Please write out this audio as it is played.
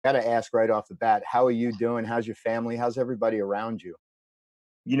got to ask right off the bat, how are you doing? How's your family? How's everybody around you?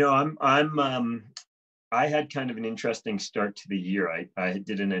 I had kind of an interesting start to the year. I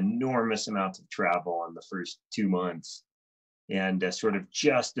did an enormous amount of travel in the first 2 months. And sort of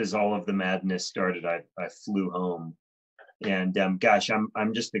just as all of the madness started, I flew home. And gosh,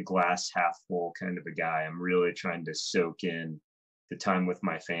 I'm just a glass half full kind of a guy. I'm really trying to soak in the time with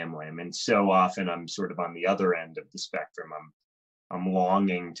my family. I mean, so often I'm sort of on the other end of the spectrum. I'm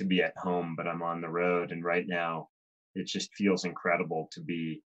longing to be at home, but I'm on the road. And right now, it just feels incredible to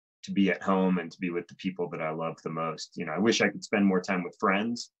be at home and to be with the people that I love the most. I wish I could spend more time with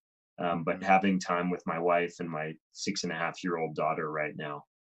friends, but Mhm. having time with my wife and my 6.5-year-old daughter right now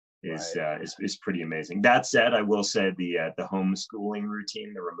is, Right. is pretty amazing. That said, I will say the homeschooling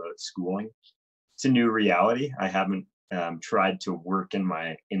routine, the remote schooling, it's a new reality. I haven't tried to work in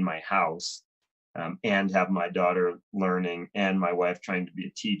my house, and have my daughter learning and my wife trying to be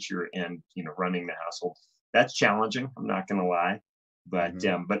a teacher and running the household. That's challenging. I'm not going to lie, but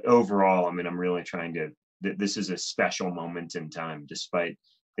Mhm. overall, I mean, I'm really trying to. This is a special moment in time, despite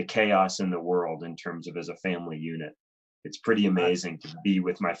the chaos in the world in terms of as a family unit. It's pretty amazing to be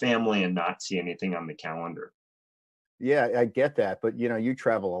with my family and not see anything on the calendar. Yeah, I get that, but you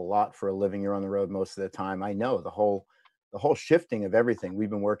travel a lot for a living. You're on the road most of the time. I know the whole shifting of everything. We've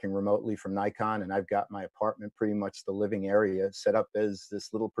been working remotely from Nikon, and I've got my apartment pretty much the living area set up as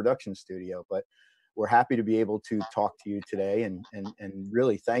this little production studio. But we're happy to be able to talk to you today, and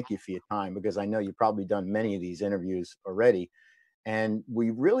really thank you for your time, because I know you've probably done many of these interviews already. And we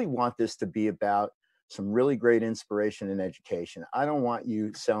really want this to be about some really great inspiration and education. I don't want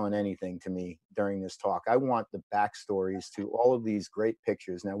you selling anything to me during this talk. I want the backstories to all of these great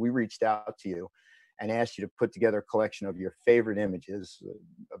pictures. Now, we reached out to you and asked you to put together a collection of your favorite images,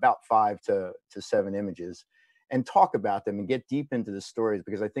 about 5 to 7 images, and talk about them and get deep into the stories,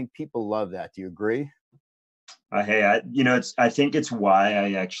 because I think people love that. Do you agree? Hey, I think it's why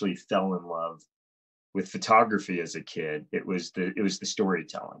I actually fell in love with photography as a kid. It was the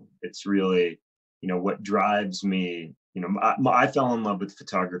storytelling. It's really, what drives me. I fell in love with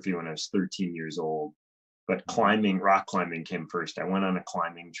photography when I was 13 years old, but Mhm. rock climbing came first. I went on a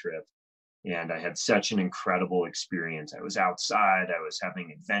climbing trip and I had such an incredible experience. I was outside, I was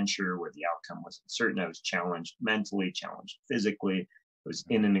having adventure where the outcome wasn't certain. I was challenged mentally, challenged physically. I was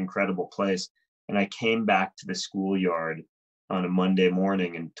in an incredible place. And I came back to the schoolyard on a Monday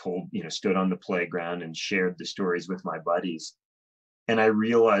morning and stood on the playground and shared the stories with my buddies. And I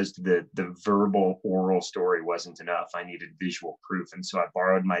realized that the verbal oral story wasn't enough. I needed visual proof. And so I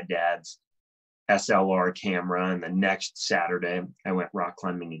borrowed my dad's SLR camera. And the next Saturday, I went rock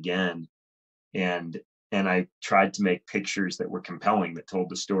climbing again, and I tried to make pictures that were compelling, that told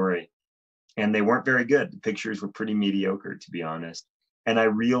the story, and they weren't very good. The pictures were pretty mediocre, to be honest. And I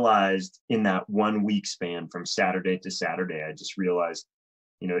realized in that 1 week span from Saturday to Saturday, I just realized,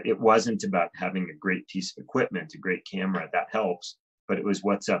 it wasn't about having a great piece of equipment, a great camera, that helps, but it was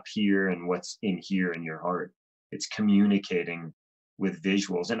what's up here and what's in here in your heart. It's communicating with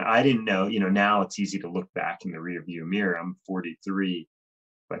visuals. And I didn't know, now it's easy to look back in the rearview mirror. I'm 43,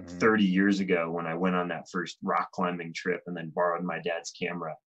 but Mhm. 30 years ago, when I went on that first rock climbing trip and then borrowed my dad's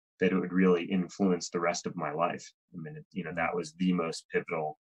camera, that it would really influence the rest of my life. I mean, that was the most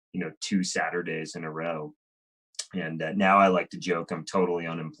pivotal, 2 Saturdays in a row. And now I like to joke I'm totally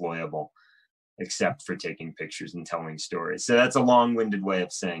unemployable, except for taking pictures and telling stories. So that's a long-winded way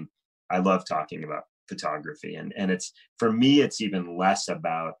of saying I love talking about photography. And it's, for me, it's even less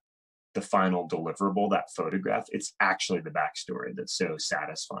about the final deliverable, that photograph. It's actually the backstory that's so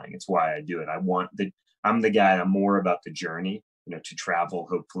satisfying. It's why I do it. I'm the guy. I'm more about the journey. To travel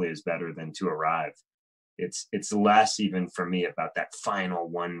hopefully is better than to arrive. It's less even for me about that final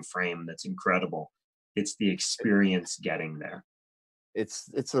one frame that's incredible. It's the experience getting there. It's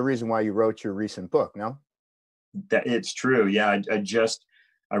the reason why you wrote your recent book, no? That it's true. Yeah,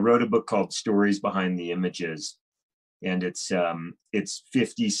 I wrote a book called Stories Behind the Images, and it's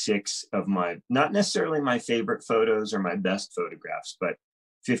 56 of my, not necessarily my favorite photos or my best photographs, but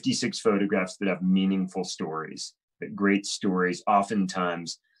 56 photographs that have meaningful stories, that great stories,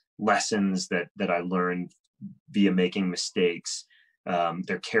 oftentimes lessons that I learned via making mistakes.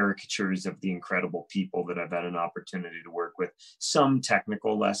 They're caricatures of the incredible people that I've had an opportunity to work with, some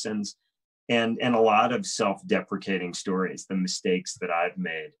technical lessons, and a lot of self-deprecating stories, the mistakes that I've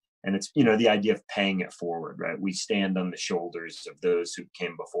made. And it's, the idea of paying it forward, right? We stand on the shoulders of those who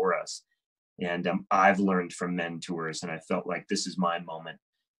came before us. And I've learned from mentors, and I felt like this is my moment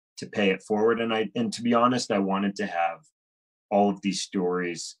to pay it forward. And to be honest, I wanted to have all of these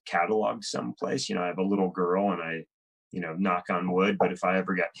stories cataloged someplace. I have a little girl, and knock on wood, but if I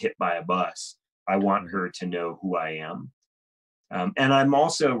ever got hit by a bus, I want Mhm. her to know who I am. And I'm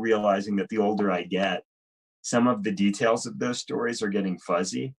also realizing that the older I get, some of the details of those stories are getting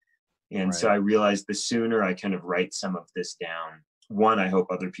fuzzy. And so Right. I realized the sooner I kind of write some of this down, one, I hope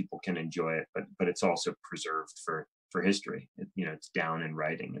other people can enjoy it, but it's also preserved for history. It's down in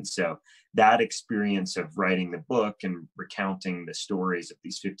writing. And so that experience of writing the book and recounting the stories of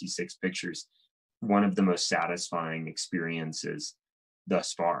these 56 pictures, one of the most satisfying experiences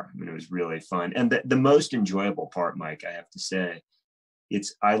thus far. I mean, it was really fun. And the most enjoyable part, Mike, I have to say,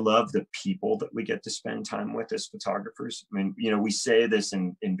 I love the people that we get to spend time with as photographers. I mean, we say this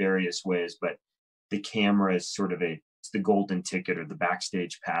in various ways, but the camera is sort of it's the golden ticket or the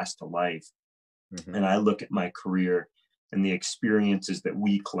backstage pass to life. Mhm. And I look at my career and the experiences that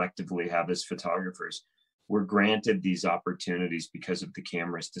we collectively have as photographers. We're granted these opportunities because of the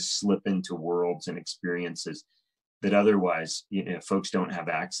cameras to slip into worlds and experiences that otherwise, folks don't have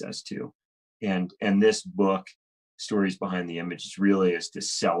access to. And this book, Stories Behind the Images, really is to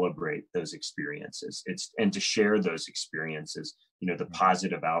celebrate those experiences. And to share those experiences, the Mhm.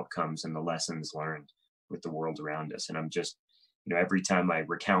 positive outcomes and the lessons learned with the world around us. And I'm just, every time I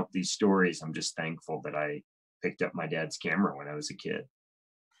recount these stories, I'm just thankful that I picked up my dad's camera when I was a kid.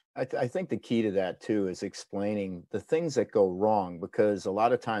 I think the key to that too is explaining the things that go wrong, because a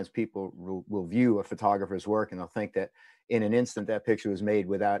lot of times people will view a photographer's work and they'll think that in an instant that picture was made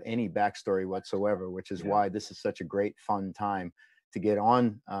without any backstory whatsoever, which is Yeah, why this is such a great fun time to get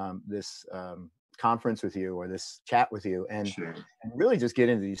on this conference with you or this chat with you sure. and really just get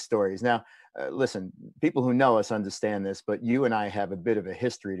into these stories. Now, listen, people who know us understand this, but you and I have a bit of a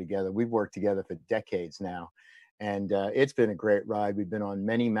history together. We've worked together for decades now, and it's been a great ride. We've been on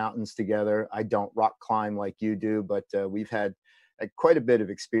many mountains together. I don't rock climb like you do, but we've had quite a bit of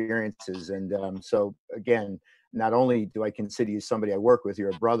experiences. And so, again, not only do I consider you somebody I work with, you're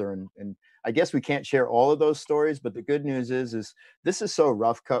a brother, and I guess we can't share all of those stories. But the good news is this is so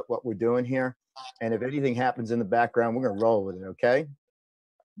rough cut what we're doing here, and if anything happens in the background, we're gonna roll with it. Okay?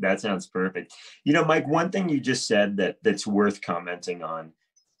 That sounds perfect. Mike, one thing you just said that's worth commenting on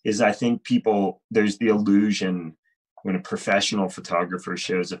is I think there's the illusion when a professional photographer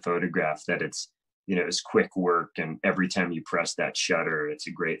shows a photograph that it's quick work and every time you press that shutter, it's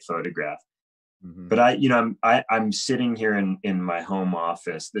a great photograph. Hmm. But I'm sitting here in my home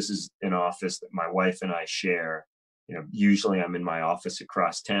office. This is an office that my wife and I share. Usually I'm in my office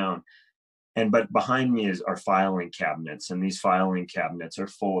across town, but behind me are filing cabinets, and these filing cabinets are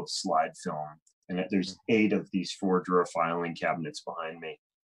full of slide film. And there's 8 of these 4-drawer filing cabinets behind me.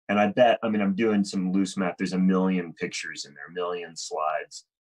 And I'm doing some loose math. There's a million pictures in there, a million slides.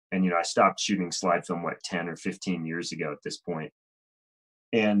 And I stopped shooting slide film 10 or 15 years ago at this point.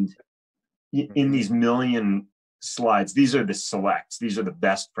 And in Hmm. these million slides, these are the selects. These are the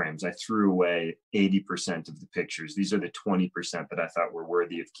best frames. I threw away 80% of the pictures. These are the 20% that I thought were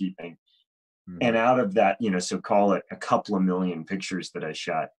worthy of keeping. And Hmm. out of that, so call it a couple of million pictures that I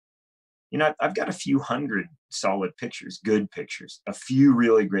shot, I've got a few hundred solid pictures, good pictures, a few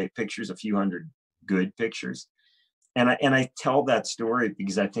really great pictures, a few hundred good pictures. And I tell that story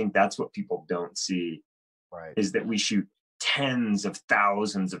because I think that's what people don't see Right. is that we shoot tens of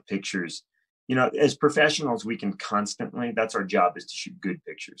thousands of pictures. As professionals, we can constantly, that's our job, is to shoot good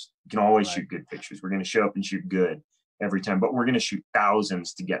pictures. We can always Right. shoot good pictures. We're going to show up and shoot good every time, but we're going to shoot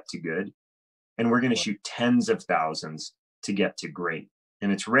thousands to get to good. And we're going to Right. shoot tens of thousands to get to great.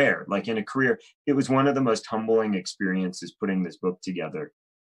 And it's rare. Like in a career, it was one of the most humbling experiences putting this book together,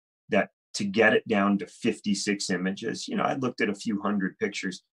 that to get it down to 56 images, I looked at a few hundred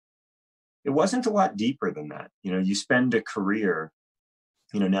pictures. It wasn't a lot deeper than that. You spend a career,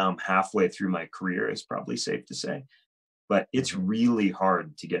 now I'm halfway through my career, is probably safe to say, but it's Hmm. really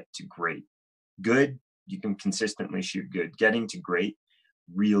hard to get to great. Good, you can consistently shoot good. Getting to great,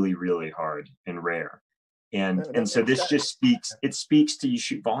 really, really hard and rare. And so this just speaks to, you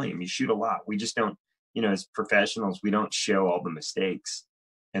shoot volume, you shoot a lot. We just don't, as professionals, we don't show all the mistakes.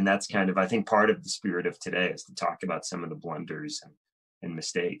 And that's kind of, I think, part of the spirit of today is to talk about some of the blunders and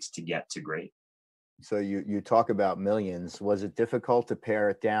mistakes to get to great. So you talk about millions. Was it difficult to pare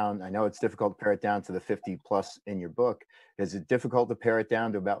it down? I know it's difficult to pare it down to the 50 plus in your book. Is it difficult to pare it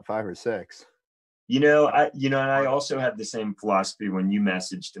down to about 5 or 6? And I also had the same philosophy when you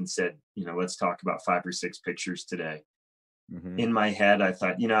messaged and said, let's talk about 5 or 6 pictures today. Hmm. In my head, I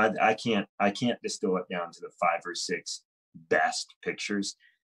thought, I can't distill it down to the 5 or 6 best pictures.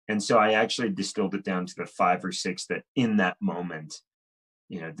 And so I actually distilled it down to the 5 or 6 that in that moment,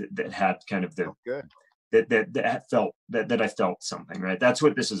 that had kind of the Oh, good. that I felt something, right? That's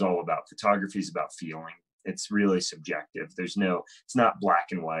what this is all about. Photography is about feeling. it's really subjective. It's not black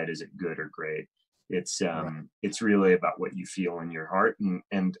and white. Is it good or great? Right. It's really about what you feel in your heart.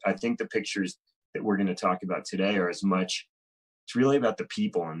 And I think the pictures that we're going to talk about today are as much, it's really about the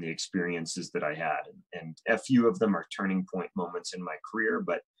people and the experiences that I had. And a few of them are turning point moments in my career,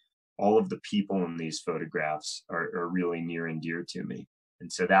 but all of the people in these photographs are really near and dear to me.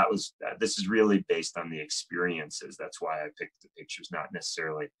 And so this is really based on the experiences. That's why I picked the pictures, not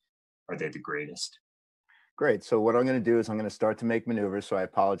necessarily are they the greatest. Great. So what I'm going to do is I'm going to start to make maneuvers. So I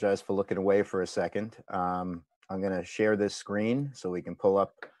apologize for looking away for a second. I'm going to share this screen so we can pull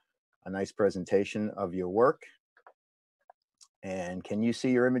up a nice presentation of your work. And can you see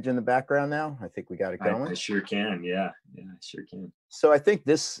your image in the background now? I think we got it I going. sure can. Yeah. Yeah, I sure can. So I think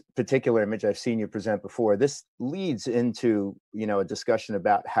this particular image I've seen you present before, this leads into, a discussion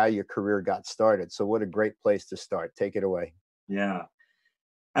about how your career got started. So what a great place to start. Take it away. Yeah.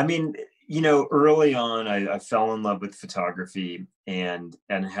 I mean, early on, I fell in love with photography and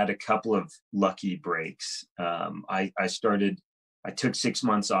had a couple of lucky breaks. I took 6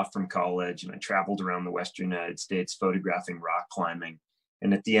 months off from college and I traveled around the Western United States photographing rock climbing.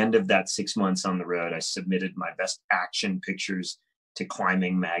 And at the end of that 6 months on the road, I submitted my best action pictures to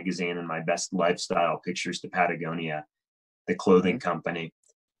Climbing Magazine and my best lifestyle pictures to Patagonia, the clothing Mhm. company.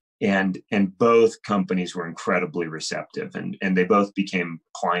 And both companies were incredibly receptive, and they both became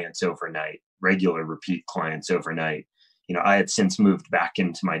clients overnight, regular repeat clients overnight. I had since moved back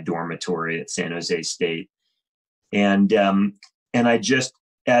into my dormitory at San Jose State, and I just,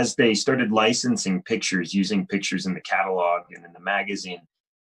 as they started licensing pictures, using pictures in the catalog and in the magazine,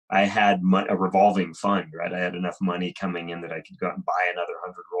 I had a revolving fund, right? I had enough money coming in that I could go out and buy another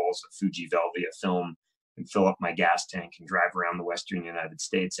 100 rolls of Fuji Velvia film and fill up my gas tank and drive around the Western United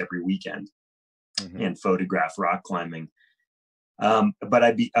States every weekend Mhm. and photograph rock climbing. But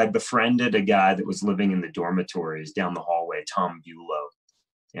I befriended a guy that was living in the dormitories down the hallway, Tom Bulow.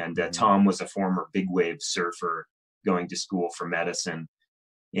 And Mhm. Tom was a former big wave surfer going to school for medicine.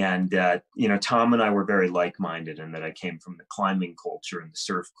 And, Tom and I were very like minded in that I came from the climbing culture, and the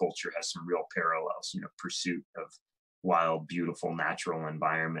surf culture has some real parallels, pursuit of wild, beautiful, natural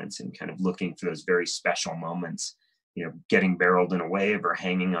environments and kind of looking for those very special moments, getting barreled in a wave or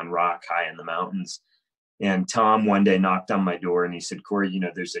hanging on rock high in the mountains. And Tom one day knocked on my door and he said, Corey,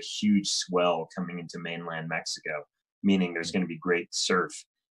 there's a huge swell coming into mainland Mexico, meaning there's going to be great surf.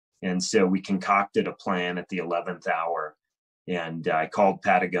 And so we concocted a plan at the 11th hour. And I called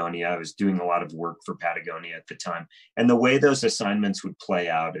Patagonia. I was doing a lot of work for Patagonia at the time. And the way those assignments would play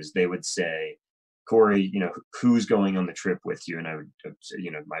out is they would say, Corey, who's going on the trip with you? And I would say,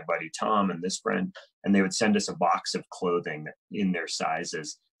 my buddy Tom and this friend. And they would send us a box of clothing in their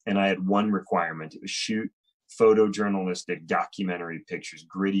sizes. And I had one requirement. It was shoot photojournalistic documentary pictures,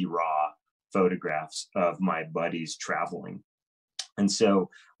 gritty, raw photographs of my buddies traveling. And so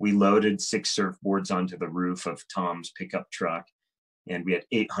we loaded 6 surfboards onto the roof of Tom's pickup truck, and we had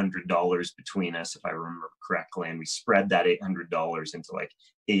 $800 between us, if I remember correctly. And we spread that $800 into like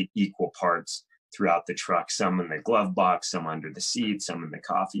 8 equal parts throughout the truck, some in the glove box, some under the seat, some in the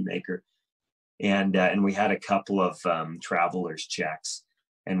coffee maker. And we had a couple of travelers checks,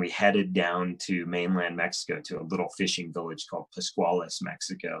 and we headed down to mainland Mexico to a little fishing village called Pascuales,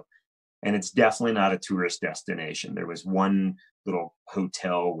 Mexico. And it's definitely not a tourist destination. There was one little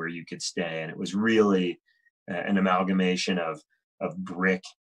hotel where you could stay, and it was really an amalgamation of brick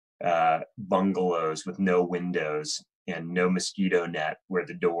bungalows with no windows and no mosquito net where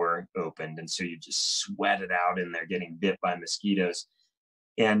the door opened, and so you just sweat it out in there, getting bit by mosquitoes.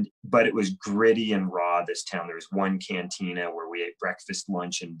 But it was gritty and raw. This town, there was one cantina where we ate breakfast,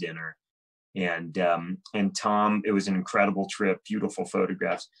 lunch, and dinner. And Tom, it was an incredible trip, beautiful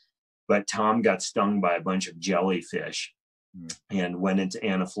photographs. But Tom got stung by a bunch of jellyfish Mm. and went into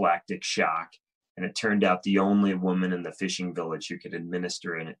anaphylactic shock. And it turned out the only woman in the fishing village who could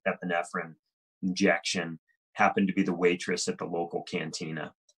administer an epinephrine injection happened to be the waitress at the local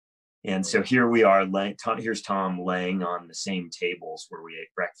cantina. And so Oh, here we are, here's Tom laying on the same tables where we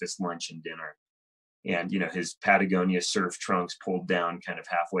ate breakfast, lunch, and dinner. And, his Patagonia surf trunks pulled down kind of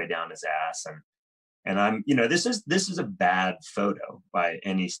halfway down his ass. And I'm, this is a bad photo by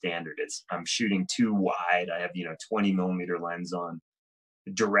any standard. I'm shooting too wide. I have, 20 millimeter lens on,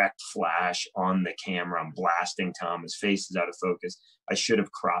 direct flash on the camera. I'm blasting Tom. His face is out of focus. I should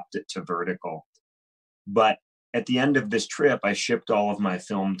have cropped it to vertical. But at the end of this trip, I shipped all of my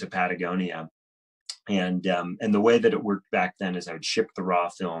film to Patagonia. And the way that it worked back then is I would ship the raw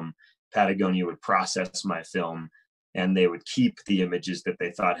film. Patagonia would process my film, and they would keep the images that they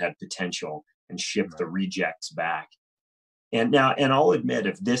thought had potential and ship the right. rejects back. And now, and I'll admit,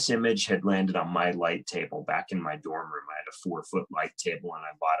 if this image had landed on my light table back in my dorm room, I had a 4-foot light table and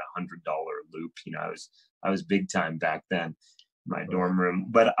I bought $100 loop. You know, I was big time back then in my dorm room,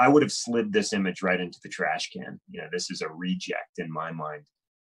 but I would have slid this image right into the trash can. You know, this is a reject in my mind.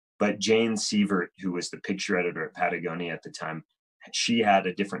 But Jane Sievert, who was the picture editor at Patagonia at the time, she had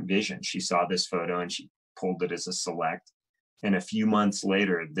a different vision. She saw this photo and she pulled it as a select. And a few months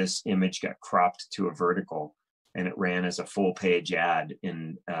later, this image got cropped to a vertical and it ran as a full page ad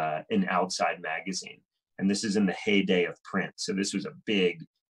in an Outside magazine. And this is in the heyday of print. So this was a big,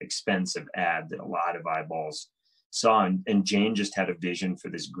 expensive ad that a lot of eyeballs saw. And Jane just had a vision for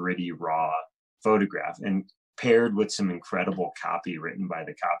this gritty, raw photograph. And paired with some incredible copy written by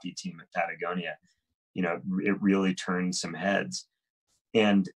the copy team at Patagonia, you know, it really turned some heads.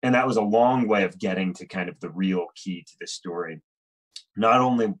 And that was a long way of getting to kind of the real key to the story. Not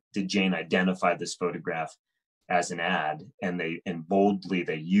only did Jane identify this photograph as an ad, and boldly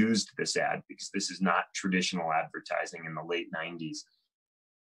they used this ad, because this is not traditional advertising in the late 90s,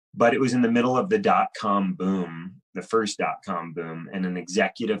 but it was in the middle of the dot-com boom, the first dot-com boom, and an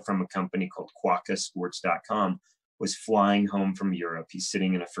executive from a company called quokkasports.com was flying home from Europe. He's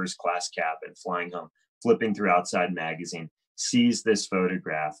sitting in a first-class cabin, flying home, flipping through Outside magazine, sees this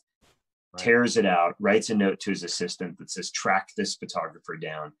photograph, tears it out, writes a note to his assistant that says, track this photographer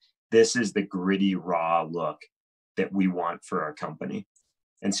down. This is the gritty, raw look that we want for our company.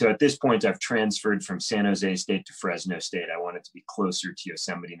 And so at this point, I've transferred from San Jose State to Fresno State. I wanted to be closer to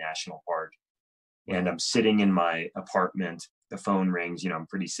Yosemite National Park. And I'm sitting in my apartment. The phone rings. You know, I'm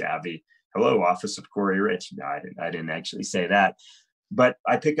pretty savvy. Hello, Office of Corey Rich. No, I didn't actually say that. But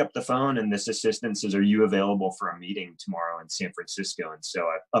I pick up the phone and this assistant says, are you available for a meeting tomorrow in San Francisco? And so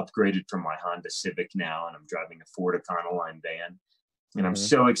I've upgraded from my Honda Civic now, and I'm driving a Ford Econoline van. And I'm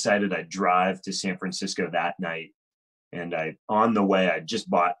so excited. I drive to San Francisco that night. And on the way, I just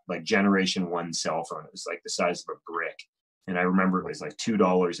bought like Generation 1 cell phone. It was like the size of a brick. And I remember it was like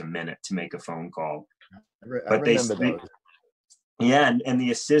 $2 a minute to make a phone call. I remember those. Yeah. And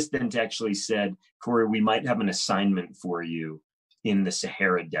the assistant actually said, Corey, we might have an assignment for you in the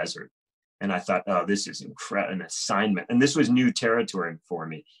Sahara Desert. And I thought, oh, this is incredible, an assignment. And this was new territory for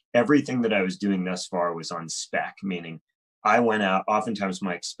me. Everything that I was doing thus far was on spec, meaning I went out, oftentimes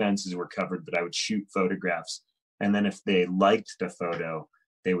my expenses were covered, but I would shoot photographs. And then if they liked the photo,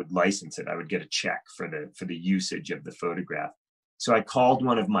 they would license it. I would get a check for the usage of the photograph. So I called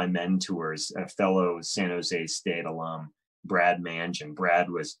one of my mentors, a fellow San Jose State alum, Brad Mangin. Brad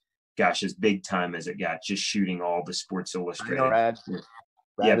was, gosh, as big time as it got, just shooting all the Sports Illustrated. I know Brad.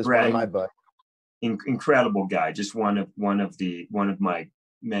 Brad is one of my buddies. Incredible guy, just one of my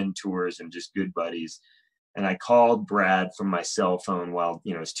mentors and just good buddies. And I called Brad from my cell phone while,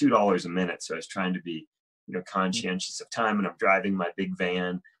 you know, it's $2 a minute. So I was trying to be, you know, conscientious of time, and I'm driving my big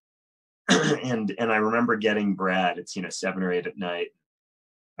van. and I remember getting Brad, it's, you know, 7 or 8 at night.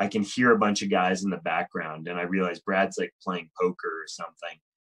 I can hear a bunch of guys in the background, and I realize Brad's like playing poker or something.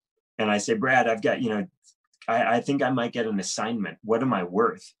 And I say, Brad, I've got, you know, I think I might get an assignment. What am I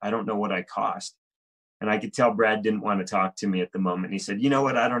worth? I don't know what I cost. And I could tell Brad didn't want to talk to me at the moment. He said, you know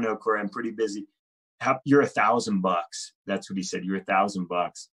what? I don't know, Corey, I'm pretty busy. You're $1,000. That's what he said. You're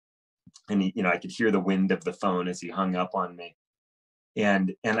 $1,000. And he, you know, I could hear the wind of the phone as he hung up on me.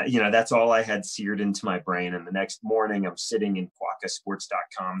 And you know, that's all I had seared into my brain. And the next morning I'm sitting in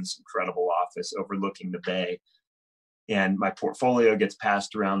quokkasports.com, this incredible office overlooking the bay. And my portfolio gets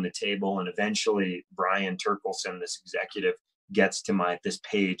passed around the table. And eventually Brian Turkelson, this executive, gets to this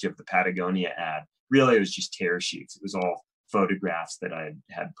page of the Patagonia ad. Really, it was just tear sheets. It was all photographs that I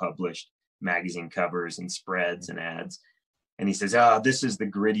had published, magazine covers and spreads and ads. And he says, this is the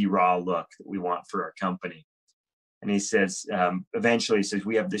gritty, raw look that we want for our company. And he says, eventually he says,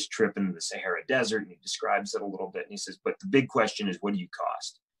 we have this trip into the Sahara Desert, and he describes it a little bit. And he says, but the big question is, what do you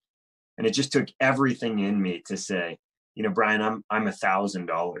cost? And it just took everything in me to say, you know, Brian, I'm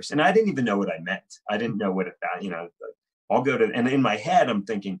 $1,000. And I didn't even know what I meant. I didn't know what I'll go to, and in my head, I'm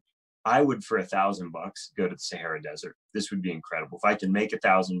thinking, I would, for $1,000, go to the Sahara Desert. This would be incredible. If I can make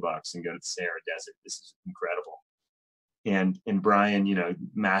 $1,000 and go to the Sahara Desert, this is incredible. And Brian, you know,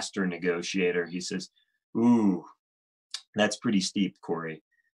 master negotiator, he says, ooh, that's pretty steep, Corey.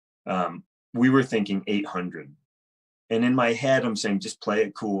 We were thinking 800. And in my head, I'm saying, just play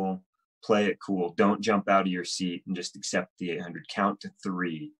it cool. Don't jump out of your seat and just accept the 800. Count to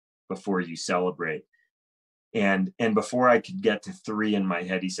 3 before you celebrate. And before I could get to 3 in my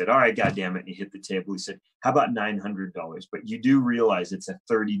head, he said, all right, goddamn it. And he hit the table. He said, how about $900? But you do realize it's a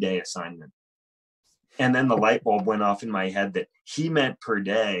 30-day assignment. And then the light bulb went off in my head that he meant per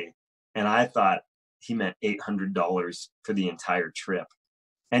day. And I thought he meant $800 for the entire trip.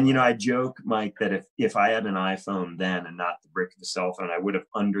 And, you know, I joke, Mike, that if I had an iPhone then and not the brick of the cell phone, I would have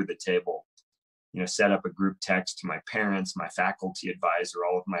under the table, you know, set up a group text to my parents, my faculty advisor,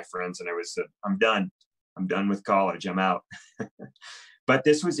 all of my friends. And I was said, I'm done. I'm done with college. I'm out. But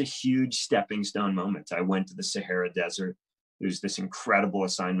this was a huge stepping stone moment. I went to the Sahara Desert. It was this incredible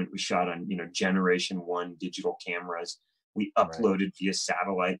assignment we shot on, you know, generation 1 digital cameras. We uploaded via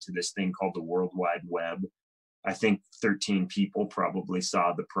satellite to this thing called the World Wide Web. I think 13 people probably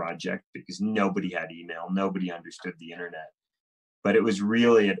saw the project because nobody had email. Nobody understood the internet. But it was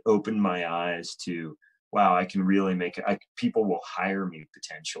really, it opened my eyes to, wow, I can really make it. People will hire me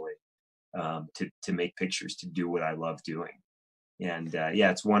potentially to make pictures, to do what I love doing. And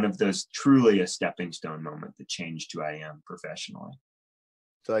yeah, it's one of those truly a stepping stone moment that changed who I am professionally.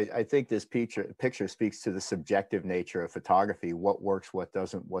 So I think this picture speaks to the subjective nature of photography. What works, what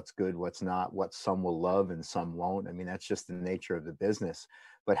doesn't, what's good, what's not, what some will love and some won't. I mean, that's just the nature of the business.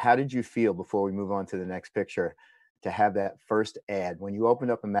 But how did you feel, before we move on to the next picture, to have that first ad? When you opened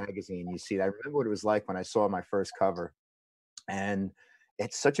up a magazine, you see it. I remember what it was like when I saw my first cover. And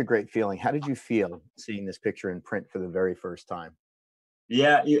it's such a great feeling. How did you feel seeing this picture in print for the very first time?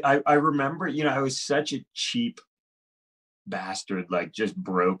 Yeah, I remember, you know, I was such a cheap bastard, like just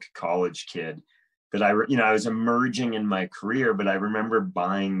broke college kid that you know, I was emerging in my career, but I remember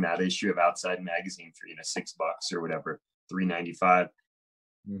buying that issue of Outside magazine for, you know, $6 or whatever, $3.95.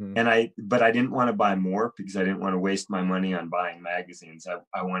 But I didn't want to buy more because I didn't want to waste my money on buying magazines.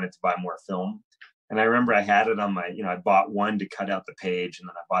 I wanted to buy more film. And I remember I had it on my, you know, I bought one to cut out the page, and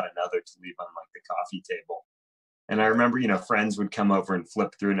then I bought another to leave on like the coffee table. And I remember, you know, friends would come over and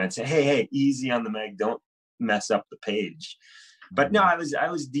flip through, and I'd say, hey, easy on the mag, don't mess up the page. But no, I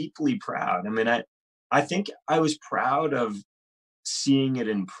was deeply proud. I mean, I think I was proud of seeing it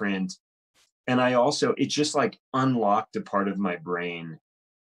in print. And it just like unlocked a part of my brain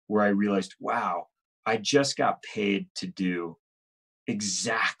where I realized, wow, I just got paid to do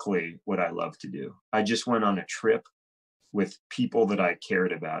exactly what I love to do. I just went on a trip with people that I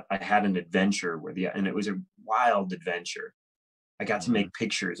cared about. I had an adventure and it was a wild adventure. I got to make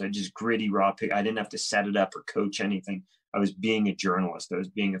pictures. I just gritty, raw I didn't have to set it up or coach anything. I was being a journalist. I was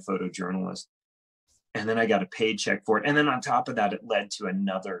being a photojournalist. And then I got a paycheck for it. And then on top of that, it led to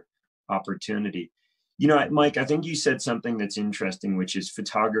another opportunity. You know, Mike, I think you said something that's interesting, which is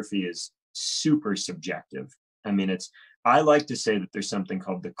photography is super subjective. I mean, I like to say that there's something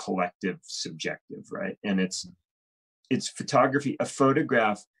called the collective subjective, right? And it's photography, a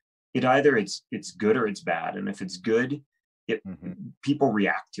photograph, it's good or it's bad. And if it's good, people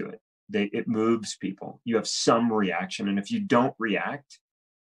react to it. It moves people. You have some reaction. And if you don't react,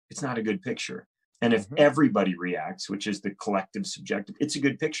 it's not a good picture. And if everybody reacts, which is the collective subjective, it's a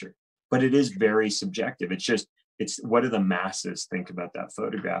good picture. But it is very subjective. It's what do the masses think about that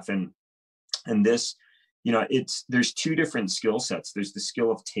photograph? And this, you know, there's two different skill sets. There's the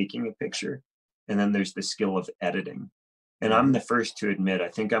skill of taking a picture, and then there's the skill of editing. And I'm the first to admit, I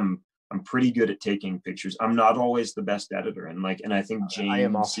think I'm pretty good at taking pictures. I'm not always the best editor. And I think James. I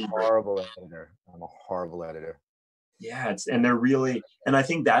am a horrible editor. I'm a horrible editor. Yeah, and I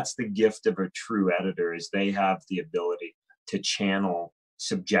think that's the gift of a true editor, is they have the ability to channel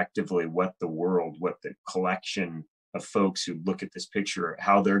subjectively what the collection of folks who look at this picture,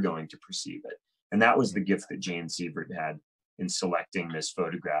 how they're going to perceive it. And that was the gift that Jane Sievert had in selecting this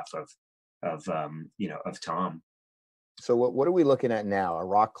photograph of Tom. So what are we looking at now? A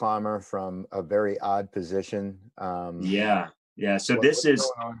rock climber from a very odd position. Yeah. So what's going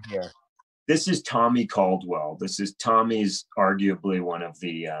on here? This is Tommy Caldwell. Tommy's arguably one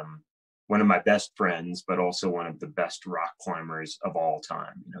of my best friends, but also one of the best rock climbers of all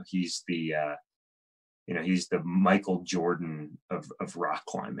time. You know, he's the Michael Jordan of rock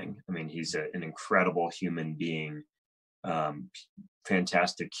climbing. I mean, he's an incredible human being,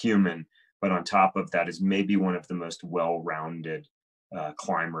 fantastic human. But on top of that, is maybe one of the most well-rounded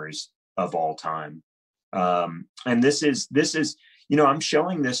climbers of all time. And this is, you know, I'm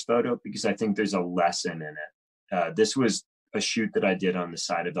showing this photo because I think there's a lesson in it. This was a shoot that I did on the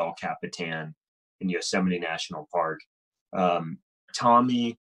side of El Capitan in Yosemite National Park.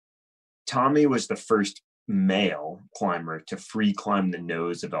 Tommy was the first male climber to free climb the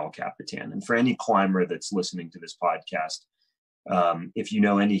nose of El Capitan. And for any climber that's listening to this podcast, if you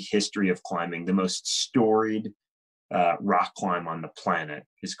know any history of climbing, the most storied rock climb on the planet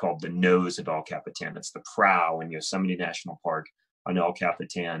is called the nose of El Capitan. It's the prow in Yosemite National Park on El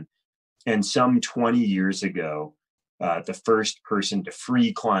Capitan. And some 20 years ago, the first person to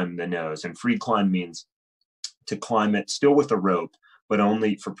free climb the nose, and free climb means to climb it still with a rope, but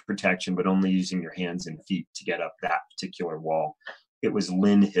only for protection, but only using your hands and feet to get up that particular wall. It was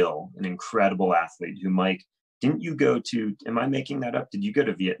Lynn Hill, an incredible athlete who, Mike, didn't you go to, am I making that up? Did you go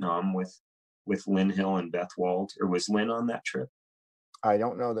to Vietnam with Lynn Hill and Beth Wald, or was Lynn on that trip? I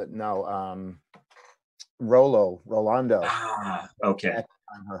don't know that. No. Rolando. Ah, okay. At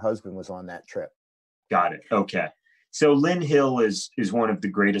the time, her husband was on that trip. Got it. Okay. So Lynn Hill is one of the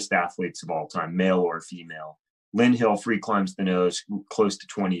greatest athletes of all time, male or female. Lynn Hill free climbs the nose close to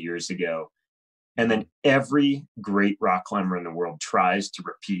 20 years ago. And then every great rock climber in the world tries to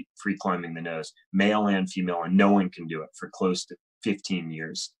repeat free climbing the nose, male and female, and no one can do it for close to 15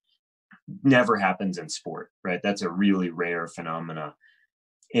 years. Never happens in sport, right? That's a really rare phenomena.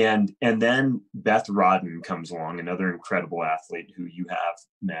 And then Beth Rodden comes along, another incredible athlete who you have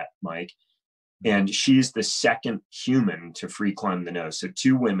met, Mike. And she's the second human to free climb the nose. So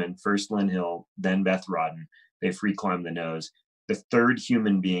two women, first Lynn Hill, then Beth Rodden, they free climb the nose. The third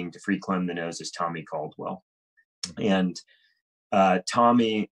human being to free climb the nose is Tommy Caldwell. And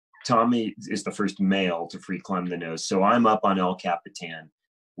Tommy is the first male to free climb the nose. So I'm up on El Capitan,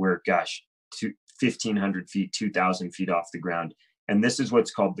 where, gosh, 1,500 feet, 2,000 feet off the ground. And this is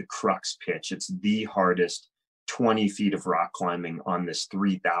what's called the crux pitch. It's the hardest 20 feet of rock climbing on this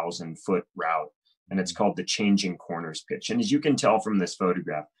 3,000 foot route. And it's called the changing corners pitch. And as you can tell from this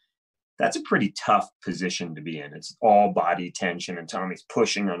photograph, that's a pretty tough position to be in. It's all body tension, and Tommy's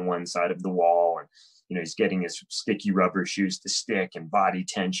pushing on one side of the wall, and he's getting his sticky rubber shoes to stick, and body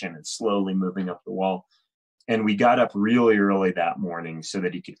tension, and slowly moving up the wall. And we got up really early that morning so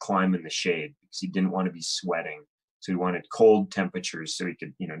that he could climb in the shade, because he didn't want to be sweating. So he wanted cold temperatures so he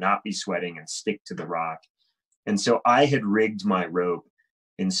could, not be sweating and stick to the rock. And so I had rigged my rope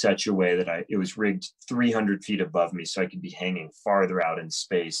in such a way that it was rigged 300 feet above me, so I could be hanging farther out in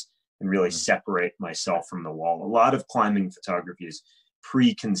space and really separate myself from the wall. A lot of climbing photography is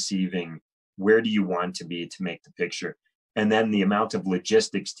preconceiving where do you want to be to make the picture, and then the amount of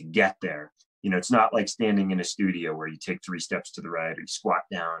logistics to get there. It's not like standing in a studio where you take 3 steps to the right, or you squat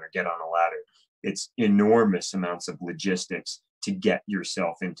down, or get on a ladder. It's enormous amounts of logistics to get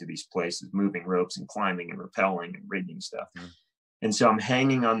yourself into these places, moving ropes and climbing and rappelling and rigging stuff. And so I'm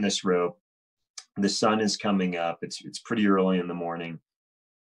hanging on this rope. The sun is coming up. It's pretty early in the morning.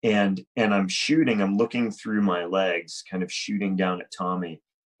 And I'm looking through my legs, kind of shooting down at Tommy.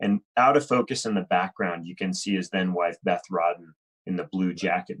 And out of focus in the background, you can see his then wife, Beth Rodden, in the blue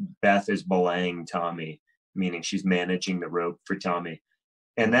jacket. Beth is belaying Tommy, meaning she's managing the rope for Tommy.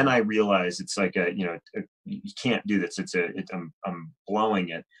 And then I realize it's like you can't do this. I'm blowing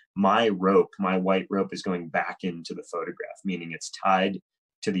it. My rope, my white rope, is going back into the photograph, meaning it's tied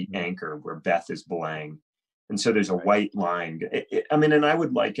to the anchor where Beth is belaying. And so there's a white line. And I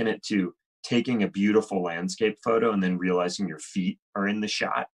would liken it to taking a beautiful landscape photo and then realizing your feet are in the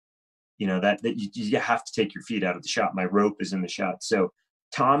shot. That you have to take your feet out of the shot. My rope is in the shot. So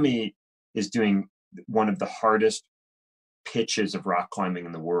Tommy is doing one of the hardest pitches of rock climbing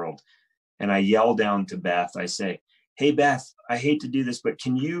in the world. And I yell down to Beth, I say, "Hey, Beth, I hate to do this, but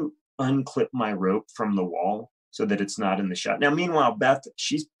can you unclip my rope from the wall so that it's not in the shot?" Now, meanwhile, Beth,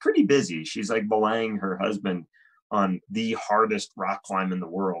 she's pretty busy. She's like belaying her husband on the hardest rock climb in the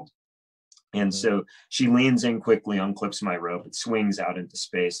world. And so she leans in quickly, unclips my rope. It swings out into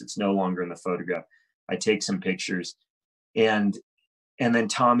space. It's no longer in the photograph. I take some pictures, and then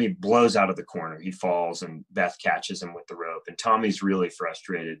Tommy blows out of the corner. He falls, and Beth catches him with the rope. And Tommy's really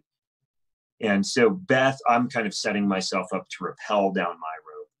frustrated. And so Beth, I'm kind of setting myself up to rappel down my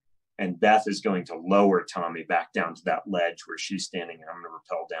rope. And Beth is going to lower Tommy back down to that ledge where she's standing, and I'm going to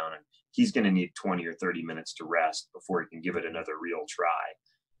rappel down. And he's going to need 20 or 30 minutes to rest before he can give it another real try.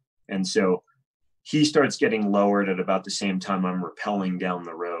 And so he starts getting lowered at about the same time I'm rappelling down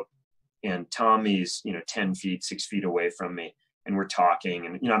the rope. And Tommy's, 10 feet, 6 feet away from me. And we're talking.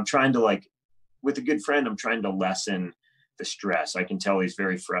 And, I'm trying to, with a good friend, I'm trying to lessen the stress. I can tell he's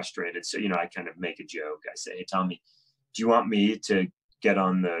very frustrated. So, I kind of make a joke. I say, "Hey, Tommy, do you want me to get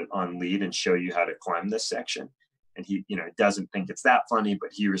on lead and show you how to climb this section?" And he, doesn't think it's that funny,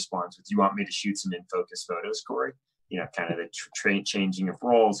 but he responds with, "You want me to shoot some in focus photos, Corey?" Kind of the changing of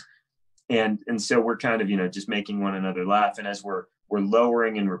roles. And so we're kind of, just making one another laugh. And as we're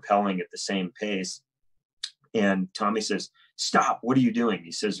lowering and rappelling at the same pace, and Tommy says, "Stop, what are you doing?"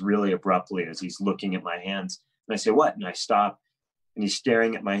 He says really abruptly as he's looking at my hands. And I say, "What?" And I stop, and he's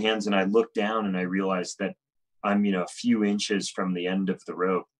staring at my hands, and I look down and I realize that I'm, a few inches from the end of the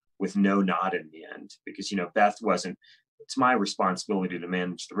rope with no knot in the end, because, Beth wasn't, it's my responsibility to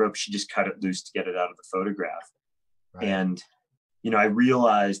manage the rope. She just cut it loose to get it out of the photograph. Right. And, I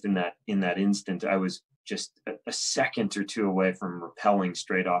realized in that instant, I was just a second or two away from rappelling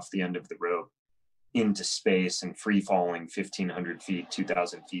straight off the end of the rope into space and free falling 1,500 feet,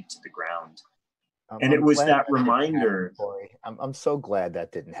 2,000 feet to the ground. And it I'm was glad that that didn't happen, reminder. Corey. I'm so glad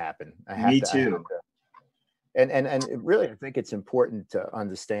that didn't happen. Me I have too. to, and it really, I think it's important to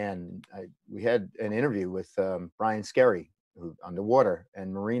understand. We had an interview with Brian Skerry, who underwater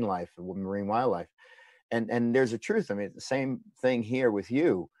and marine life, marine wildlife, and there's a truth. I mean, the same thing here with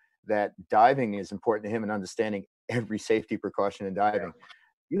you, that diving is important to him and understanding every safety precaution in diving.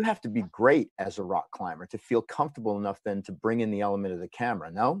 You have to be great as a rock climber to feel comfortable enough then to bring in the element of the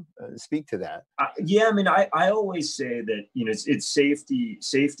camera. No, speak to that. Yeah, I mean, I always say that, you know, it's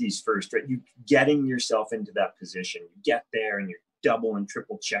safety's first, right? You getting yourself into that position, you get there and you're double and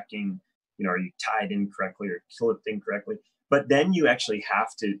triple checking, you know, are you tied in correctly or clipped in correctly? But then you actually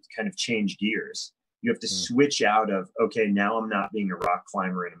have to kind of change gears. You have to Mm. switch out of, okay, now I'm not being a rock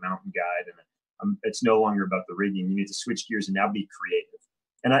climber and a mountain guide, and it's no longer about the rigging. You need to switch gears and now be creative.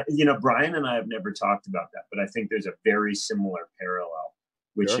 And you know, Brian and I have never talked about that, but I think there's a very similar parallel,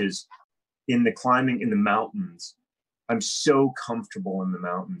 which Sure. is in the climbing in the mountains. I'm so comfortable in the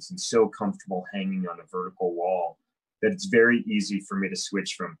mountains and so comfortable hanging on a vertical wall that it's very easy for me to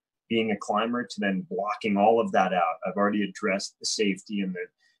switch from being a climber to then blocking all of that out. I've already addressed the safety and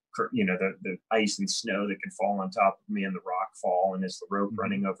you know, the ice and snow that can fall on top of me and the rock fall and it's the rope Mhm.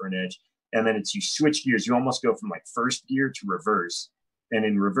 running over an edge. And then it's you switch gears. You almost go from like first gear to reverse. And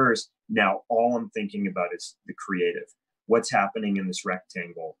in reverse, now all I'm thinking about is the creative. What's happening in this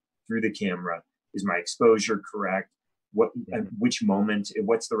rectangle through the camera? Is my exposure correct? Mhm. Which moment?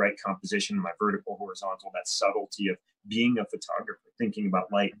 What's the right composition? My vertical, horizontal? That subtlety of being a photographer, thinking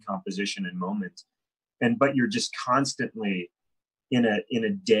about light, composition, and moment. But you're just constantly in a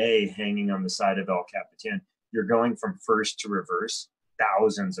day hanging on the side of El Capitan. You're going from first to reverse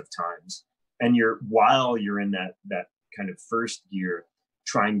thousands of times, and while you're in that kind of first gear,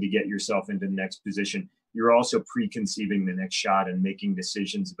 trying to get yourself into the next position, you're also preconceiving the next shot and making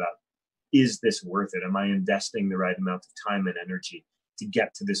decisions about, is this worth it? Am I investing the right amount of time and energy to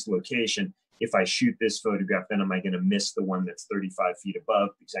get to this location? If I shoot this photograph, then am I going to miss the one that's 35 feet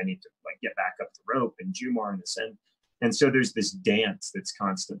above because I need to like get back up the rope and Jumar and descend? And so there's this dance that's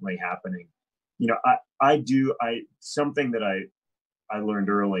constantly happening. You know, something that I learned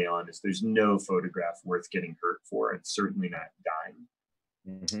early on is there's no photograph worth getting hurt for, and certainly not dying.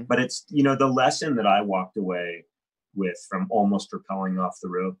 Mhm. But it's, you know, the lesson that I walked away with from almost rappelling off the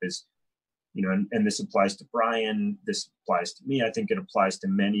rope is, you know, and this applies to Brian, this applies to me. I think it applies to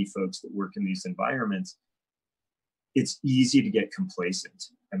many folks that work in these environments. It's easy to get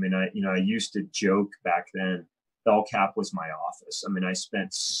complacent. I mean, I used to joke back then, Cap was my office. I mean, I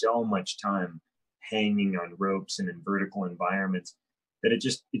spent so much time hanging on ropes and in vertical environments that it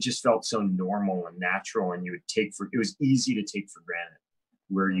just felt so normal and natural. And it was easy to take for granted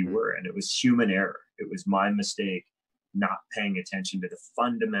where you Mhm. were. And it was human error. It was my mistake not paying attention to the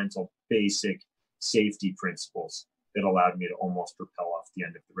fundamental basic safety principles that allowed me to almost rappel off the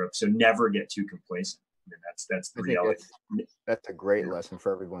end of the rope. So never get too complacent. I mean, that's the I think reality. that's a great Yeah. lesson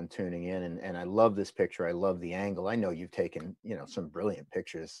for everyone tuning in, and I love this picture. I love the angle. I know you've taken, some brilliant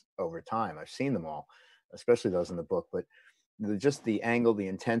pictures over time. I've seen them all, especially those in the book, but just the angle, the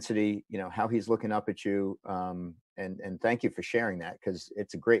intensity, how he's looking up at you. And thank you for sharing that, because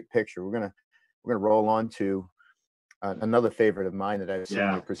it's a great picture. We're gonna roll on to another favorite of mine that I've seen you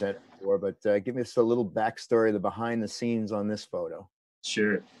Yeah. present before, but give us a little backstory, the behind the scenes on this photo.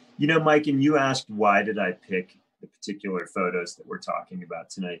 Sure. You know, Mike, and you asked why did I pick the particular photos that we're talking about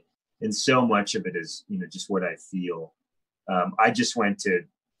tonight? And so much of it is, you know, just what I feel. I just went to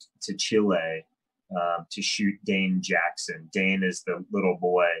Chile to shoot Dane Jackson. Dane is the little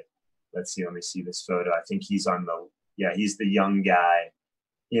boy. Let's see. Let me see this photo. I think he's the young guy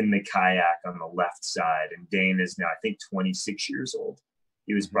in the kayak on the left side, and Dane is now, I think, 26 years old.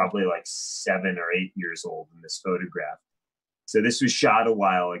 He was Hmm. probably like 7 or 8 years old in this photograph. So this was shot a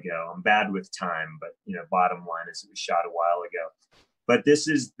while ago. I'm bad with time, but you know, bottom line is it was shot a while ago. But this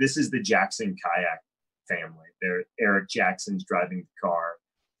is the Jackson kayak family. Eric Jackson's driving the car.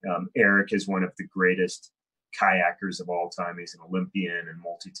 Eric is one of the greatest kayakers of all time. He's an Olympian and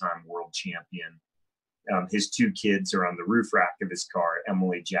multi-time world champion. His two kids are on the roof rack of his car,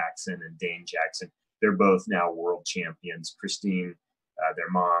 Emily Jackson and Dane Jackson. They're both now world champions. Christine, their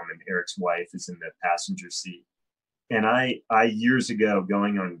mom, and Eric's wife is in the passenger seat. And I years ago,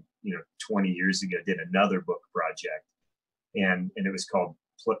 going on 20 years ago, did another book project, and it was called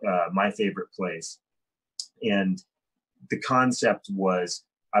My Favorite Place. And the concept was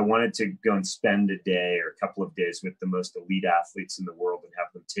I wanted to go and spend a day or a couple of days with the most elite athletes in the world and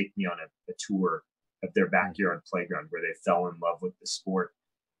have them take me on a tour of their backyard playground where they fell in love with the sport.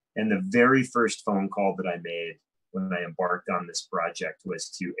 And the very first phone call that I made when I embarked on this project was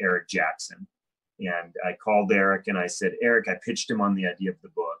to Eric Jackson. And I called Eric and I said, Eric, I pitched him on the idea of the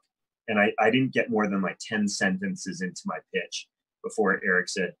book. And I didn't get more than like 10 sentences into my pitch before Eric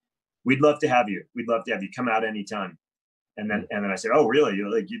said, we'd love to have you. We'd love to have you come out anytime. And then I said, oh, really?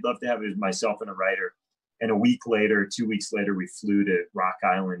 You'd love to have it, myself and a writer. And a week later, 2 weeks later, we flew to Rock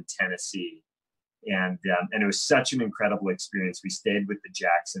Island, Tennessee. And it was such an incredible experience. We stayed with the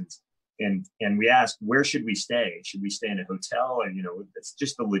Jacksons and we asked, where should we stay? Should we stay in a hotel? Or, it's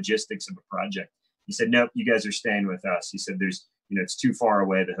just the logistics of the project. He said, nope, you guys are staying with us. He said, it's too far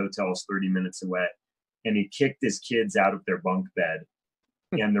away. The hotel is 30 minutes away. And he kicked his kids out of their bunk bed.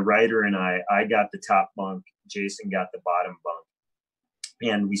 And the writer and I got the top bunk. Jason got the bottom bunk.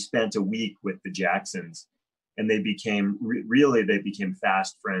 And we spent a week with the Jacksons. And they became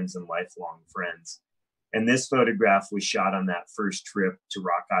fast friends and lifelong friends. And this photograph was shot on that first trip to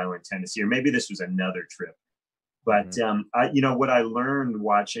Rock Island, Tennessee, or maybe this was another trip. But what I learned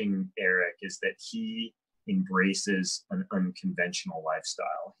watching Eric is that he embraces an unconventional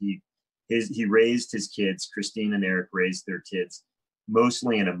lifestyle. He raised his kids. Christine and Eric raised their kids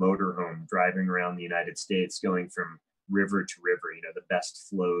mostly in a motorhome, driving around the United States, going from river to river. The best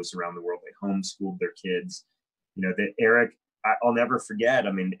flows around the world. They homeschooled their kids. That Eric, I'll never forget.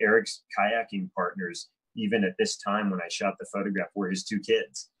 I mean, Eric's kayaking partners, even at this time when I shot the photograph, were his two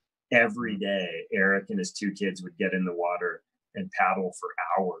kids. Every day, Eric and his two kids would get in the water and paddle for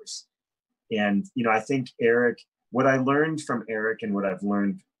hours. And, I think what I learned from Eric and what I've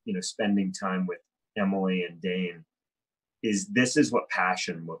learned, spending time with Emily and Dane is this is what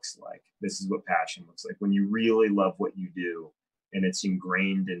passion looks like. This is what passion looks like when you really love what you do and it's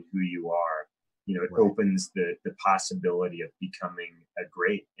ingrained in who you are. It Right. opens the possibility of becoming a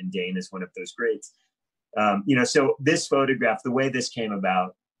great, and Dane is one of those greats. So this photograph, the way this came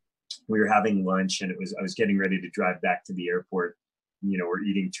about, we were having lunch and I was getting ready to drive back to the airport. We're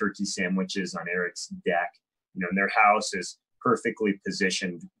eating turkey sandwiches on Eric's deck, and their house is perfectly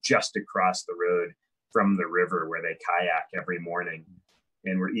positioned just across the road from the river where they kayak every morning.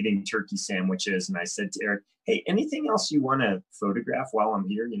 And we're eating turkey sandwiches. And I said to Eric, hey, anything else you want to photograph while I'm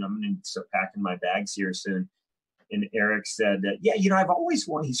here? I'm going to start packing my bags here soon. And Eric said, I've always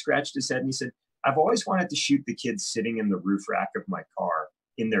wanted, he scratched his head and he said, I've always wanted to shoot the kids sitting in the roof rack of my car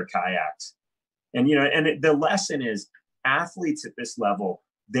in their kayaks. And, the lesson is athletes at this level,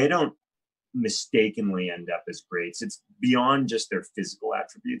 they don't mistakenly end up as greats. It's beyond just their physical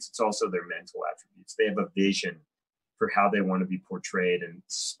attributes. It's also their mental attributes. They have a vision for how they want to be portrayed and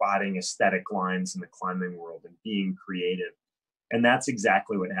spotting aesthetic lines in the climbing world and being creative. And that's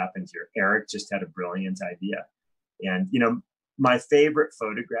exactly what happened here. Eric just had a brilliant idea. And, my favorite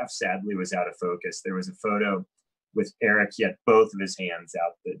photograph, sadly, was out of focus. There was a photo with Eric. He had both of his hands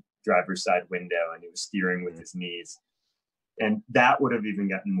out the driver's side window and he was steering with his knees. And that would have even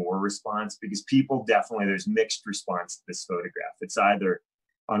gotten more response because people definitely, there's mixed response to this photograph. It's either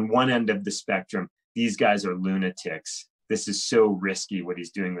on one end of the spectrum, these guys are lunatics. This is so risky what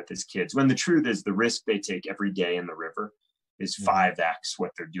he's doing with his kids. When the truth is the risk they take every day in the river is 5x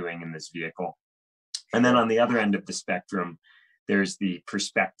what they're doing in this vehicle. And then on the other end of the spectrum, there's the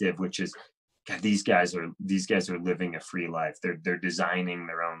perspective, which is, God, these guys are living a free life. They're designing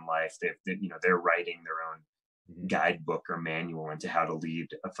their own life. They're writing their own guidebook or manual into how to lead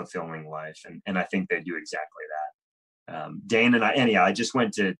a fulfilling life. And I think they do exactly that. Dane and I just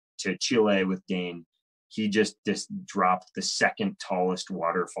went to Chile with Dane. He just dropped the second tallest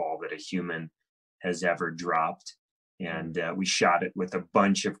waterfall that a human has ever dropped. And we shot it with a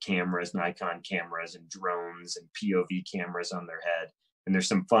bunch of cameras, Nikon cameras and drones and POV cameras on their head. And there's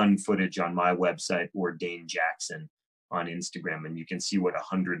some fun footage on my website or Dane Jackson on Instagram. And you can see what a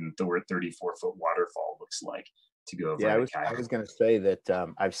 134-foot waterfall looks like to go over. Yeah, I was going to say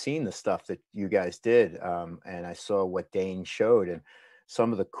that I've seen the stuff that you guys did, and I saw what Dane showed, and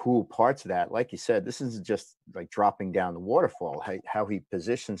some of the cool parts of that. Like you said, this isn't just like dropping down the waterfall. How he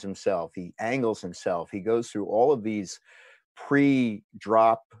positions himself, he angles himself, he goes through all of these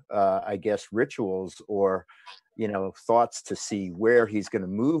pre-drop, I guess, rituals or thoughts to see where he's going to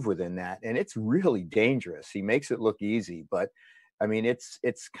move within that, and it's really dangerous. He makes it look easy, but I mean, it's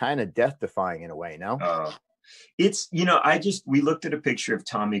kind of death-defying in a way. No. It's, we looked at a picture of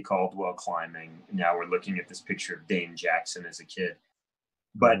Tommy Caldwell climbing. Now we're looking at this picture of Dane Jackson as a kid.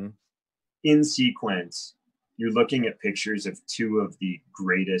 But in sequence, you're looking at pictures of two of the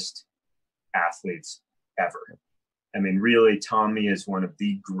greatest athletes ever. I mean, really, Tommy is one of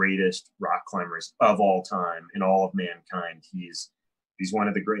the greatest rock climbers of all time in all of mankind. He's one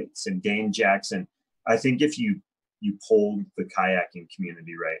of the greats. And Dane Jackson, I think if you polled the kayaking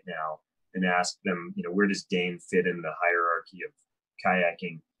community right now and asked them, you know, where does Dane fit in the hierarchy of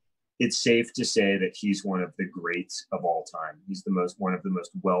kayaking? It's safe to say that he's one of the greats of all time. He's one of the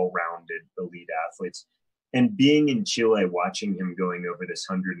most well-rounded elite athletes. And being in Chile, watching him going over this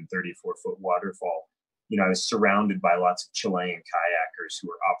 134-foot waterfall, you know, I was surrounded by lots of Chilean kayakers who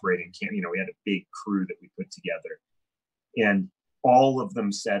were operating camp. You know, we had a big crew that we put together, and all of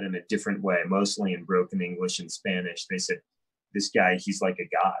them said in a different way, mostly in broken English and Spanish. They said, "This guy, he's like a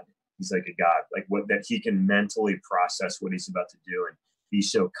god. He's like a god. Like what that he can mentally process what he's about to do and be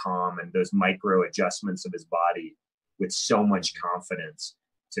so calm, and those micro adjustments of his body with so much confidence."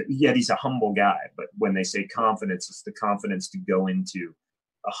 Yet he's a humble guy, but when they say confidence, it's the confidence to go into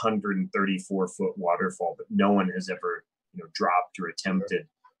a 134-foot waterfall that no one has ever, you know, dropped or attempted,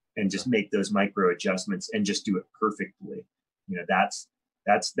 and just make those micro adjustments and just do it perfectly. You know, that's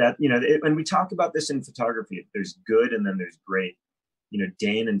that. You know, and we talk about this in photography. There's good, and then there's great. You know,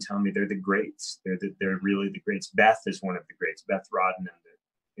 Dane and Tommy, they're the greats. They're really the greats. Beth is one of the greats. Beth Rodden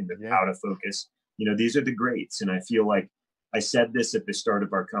in the Out of Focus. You know, these are the greats, and I feel like I said this at the start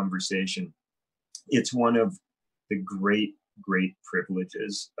of our conversation. It's one of the great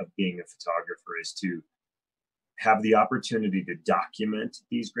privileges of being a photographer is to have the opportunity to document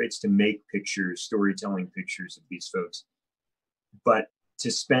these greats, to make pictures, storytelling pictures of these folks, but to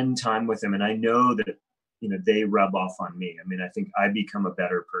spend time with them. And I know that, you know, they rub off on me. I mean, I think I become a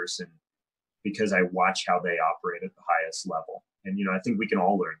better person because I watch how they operate at the highest level. And, you know, I think we can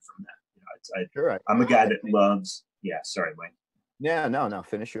all learn from that. You know, Sure. I'm a guy that loves, yeah, sorry, Mike. Yeah, no,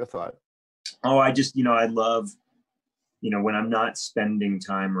 finish your thought. Oh, I just, you know, I love, you know, when I'm not spending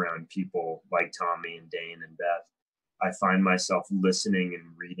time around people like Tommy and Dane and Beth, I find myself listening and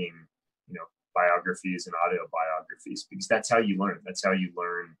reading, you know, biographies and autobiographies, because that's how you learn. That's how you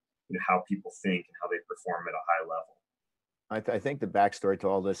learn, you know, how people think and how they perform at a high level. I think the backstory to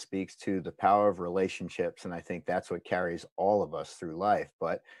all this speaks to the power of relationships, and I think that's what carries all of us through life.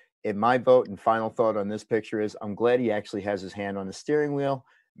 But in my vote and final thought on this picture is I'm glad he actually has his hand on the steering wheel.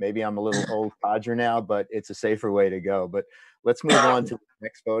 Maybe I'm a little old codger now, but it's a safer way to go. But let's move on to the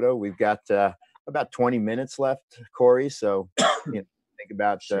next photo. We've got about 20 minutes left, Corey. So you know, think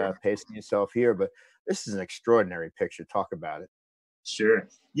about pacing yourself here. But this is an extraordinary picture. Talk about it. Sure.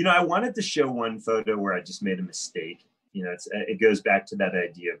 You know, I wanted to show one photo where I just made a mistake. You know, it goes back to that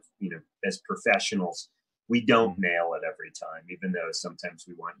idea of, you know, as professionals, we don't nail it every time, even though sometimes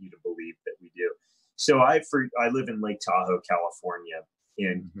we want you to believe that we do. So I live in Lake Tahoe, California,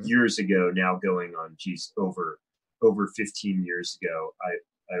 and years ago, now going on, over 15 years ago,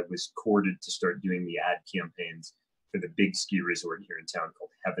 I was courted to start doing the ad campaigns for the big ski resort here in town called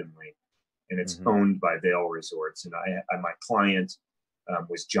Heavenly, and it's owned by Vail Resorts. And my client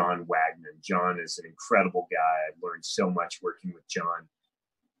was John Wagner. John is an incredible guy. I've learned so much working with John.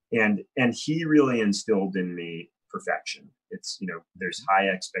 And he really instilled in me perfection. It's, you know, there's high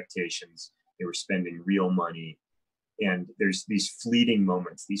expectations. They were spending real money. And there's these fleeting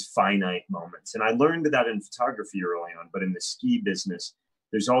moments, these finite moments. And I learned that in photography early on, but in the ski business,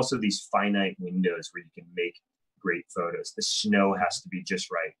 there's also these finite windows where you can make great photos. The snow has to be just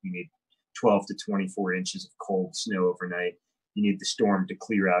right. You need 12 to 24 inches of cold snow overnight. You need the storm to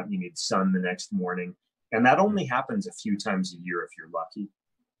clear out. You need sun the next morning. And that only happens a few times a year if you're lucky.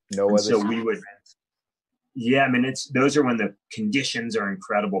 No other. So we would, yeah, I mean, those are when the conditions are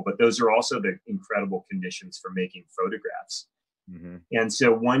incredible, but those are also the incredible conditions for making photographs. And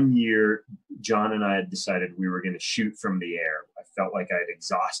so one year, John and I had decided we were going to shoot from the air. I felt like I had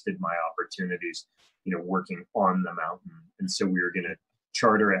exhausted my opportunities, you know, working on the mountain. And so we were going to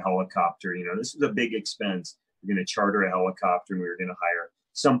charter a helicopter. You know, this was a big expense. We're going to charter a helicopter, and we were going to hire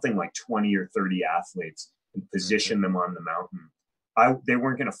something like 20 or 30 athletes and position them on the mountain. They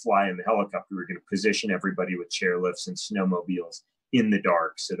weren't going to fly in the helicopter. We were going to position everybody with chairlifts and snowmobiles in the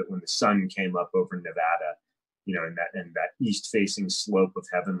dark, so that when the sun came up over Nevada, you know, and that east-facing slope of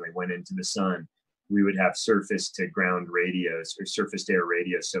Heavenly went into the sun, we would have surface-to-ground radios or surface-to-air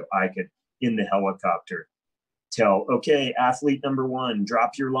radios, so I could, in the helicopter, tell, okay, athlete number 1,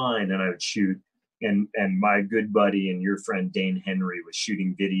 drop your line, and I would shoot. And my good buddy and your friend Dane Henry was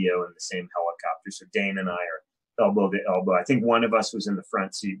shooting video in the same helicopter. So Dane and I are elbow to elbow. I think one of us was in the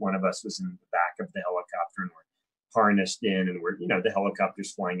front seat, one of us was in the back of the helicopter, and we're harnessed in, and we're, you know, the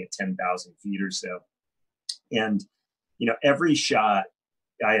helicopter's flying at 10,000 feet or so. And, you know, every shot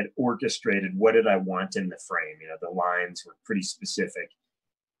I had orchestrated, what did I want in the frame? You know, the lines were pretty specific.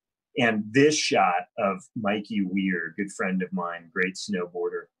 And this shot of Mikey Weir, good friend of mine, great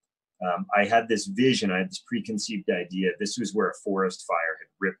snowboarder, I had this vision, I had this preconceived idea. This was where a forest fire had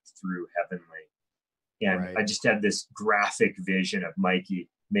ripped through Heavenly. And Right. I just had this graphic vision of Mikey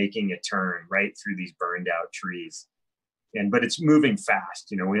making a turn right through these burned out trees. But it's moving fast.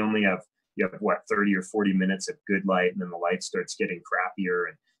 We only have, you have what, 30 or 40 minutes of good light, and then the light starts getting crappier.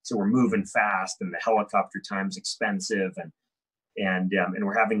 And so we're moving fast, and the helicopter time's expensive, and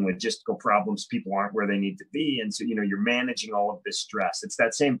we're having logistical problems. People aren't where they need to be. And so, you're managing all of this stress. It's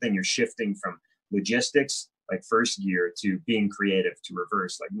that same thing. You're shifting from logistics, like first gear, to being creative, to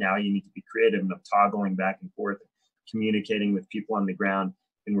reverse. Like now you need to be creative, and I'm toggling back and forth, communicating with people on the ground.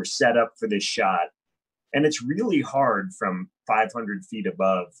 And we're set up for this shot. And it's really hard from 500 feet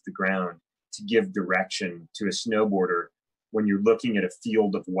above the ground to give direction to a snowboarder when you're looking at a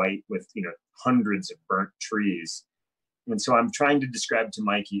field of white with, hundreds of burnt trees. And so I'm trying to describe to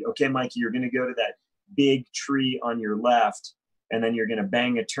Mikey, okay, Mikey, you're going to go to that big tree on your left, and then you're going to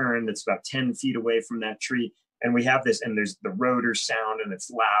bang a turn that's about 10 feet away from that tree. And we have this, and there's the rotor sound, and it's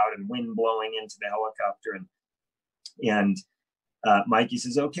loud, and wind blowing into the helicopter. And Mikey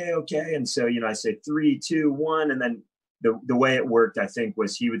says, okay. And so, I say 3, 2, 1. And then the way it worked, I think,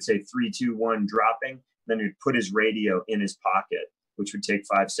 was he would say 3, 2, 1, dropping. Then he'd put his radio in his pocket, which would take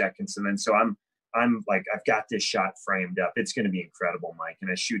 5 seconds. And then so I'm like, I've got this shot framed up. It's going to be incredible, Mike. And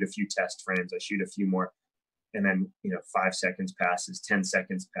I shoot a few test frames. I shoot a few more. And then, 5 seconds passes, 10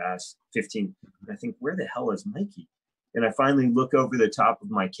 seconds pass, 15. And I think, where the hell is Mikey? And I finally look over the top of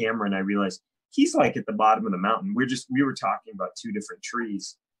my camera, and I realize he's like at the bottom of the mountain. We were talking about 2 different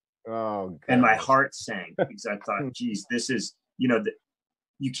trees. Oh, and my goodness. heart sank because I thought, geez, this is,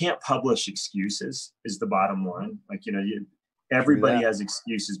 you can't publish excuses is the bottom line. Like, everybody has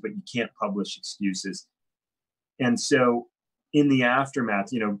excuses, but you can't publish excuses. And so in the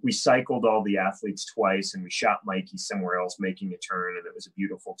aftermath, we cycled all the athletes twice, and we shot Mikey somewhere else making a turn, and it was a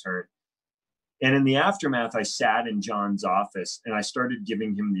beautiful turn. And in the aftermath, I sat in John's office, and I started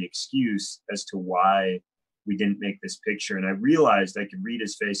giving him the excuse as to why we didn't make this picture. And I realized I could read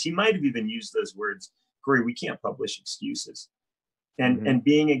his face. He might have even used those words, Corey, we can't publish excuses. And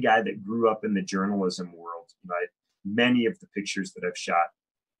being a guy that grew up in the journalism world, many of the pictures that I've shot,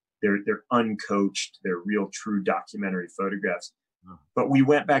 they're uncoached, they're real, true documentary photographs. But we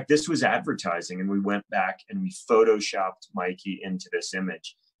went back, this was advertising, and we went back and we photoshopped Mikey into this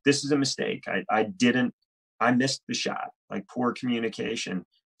image. This is a mistake. I missed the shot, like poor communication.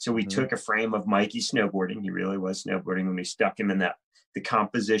 So we took a frame of Mikey snowboarding. He really was snowboarding, and we stuck him in the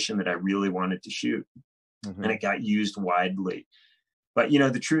composition that I really wanted to shoot. And it got used widely. But,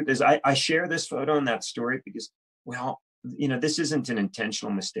 the truth is I share this photo and that story because, well, this isn't an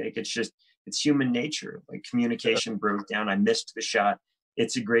intentional mistake. It's human nature. Like, communication broke down. I missed the shot.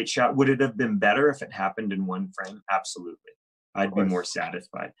 It's a great shot. Would it have been better if it happened in one frame? Absolutely. I'd be more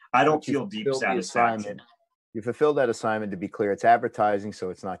satisfied. I don't feel deep satisfaction. You fulfilled that assignment. To be clear, it's advertising, so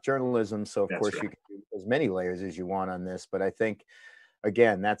it's not journalism. So of course right. You can do as many layers as you want on this. But I think,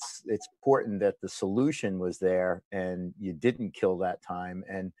 again, it's important that the solution was there and you didn't kill that time.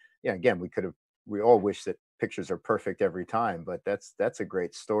 And yeah, again, we all wish that pictures are perfect every time, but that's a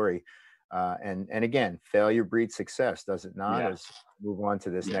great story. And again, failure breeds success, does it not? Yeah. As we move on to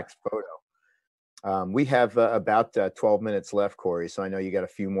this next photo. We have about 12 minutes left, Corey. So I know you got a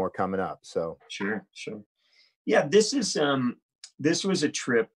few more coming up. So sure. Yeah, this was a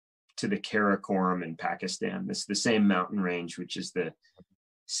trip to the Karakoram in Pakistan. This is the same mountain range, which is the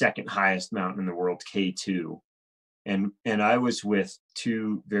second highest mountain in the world, K2. And I was with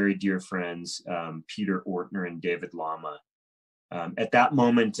 2 very dear friends, Peter Ortner and David Lama. At that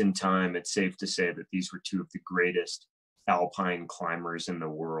moment in time, it's safe to say that these were 2 of the greatest alpine climbers in the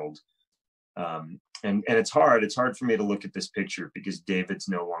world. And it's hard for me to look at this picture because David's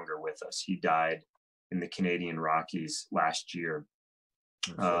no longer with us. He died in the Canadian Rockies last year.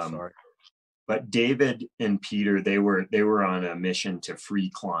 I'm so sorry. But David and Peter, they were on a mission to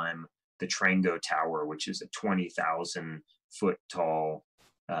free climb the Trango Tower, which is a 20,000 foot tall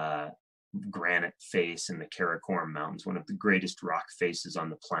granite face in the Karakoram Mountains, one of the greatest rock faces on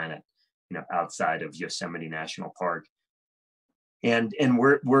the planet, outside of Yosemite National Park. And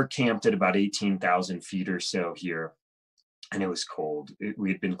we're camped at about 18,000 feet or so here, and it was cold.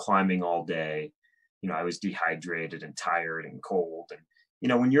 We had been climbing all day. I was dehydrated and tired and cold.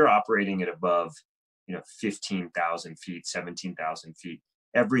 And, when you're operating at above, 15,000 feet, 17,000 feet,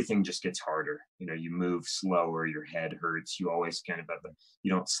 everything just gets harder. You move slower, your head hurts. You always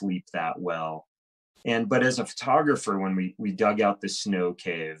you don't sleep that well. But as a photographer, when we dug out the snow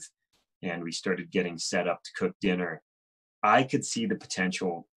cave and we started getting set up to cook dinner, I could see the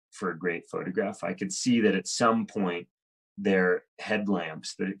potential for a great photograph. I could see that at some point their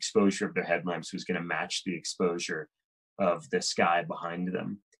headlamps, the exposure of their headlamps was going to match the exposure of the sky behind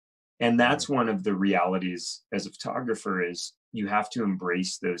them. And Right. that's one of the realities as a photographer is you have to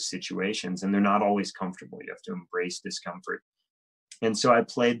embrace those situations, and they're not always comfortable. You have to embrace discomfort. And so I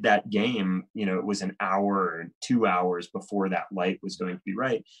played that game, it was an hour or 2 hours before that light was going to be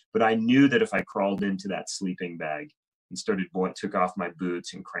right. But I knew that if I crawled into that sleeping bag and took off my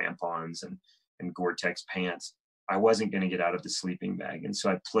boots and crampons and Gore-Tex pants, I wasn't going to get out of the sleeping bag. And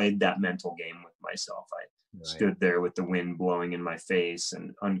so I played that mental game with myself. I Right. stood there with the wind blowing in my face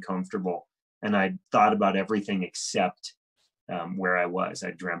and uncomfortable. And I thought about everything except where I was.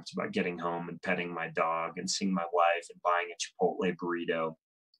 I dreamt about getting home and petting my dog and seeing my wife and buying a Chipotle burrito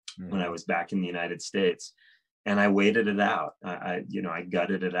when I Hmm. was back in the United States. And I waited it out. I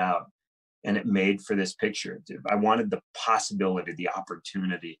gutted it out, and it made for this picture. I wanted the possibility, the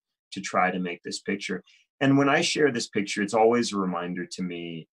opportunity to try to make this picture. And when I share this picture, it's always a reminder to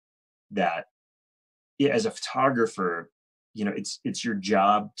me that, yeah, as a photographer, it's your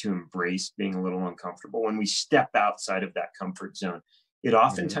job to embrace being a little uncomfortable. When we step outside of that comfort zone, it Hmm.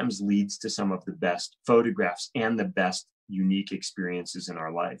 oftentimes leads to some of the best photographs and the best unique experiences in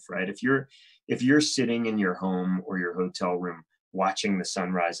our life, right? If you're sitting in your home or your hotel room watching the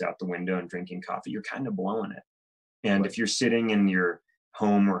sunrise out the window and drinking coffee, you're kind of blowing it. And Right. if you're sitting in your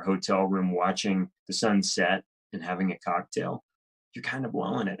home or hotel room watching the sun set and having a cocktail, you're kind of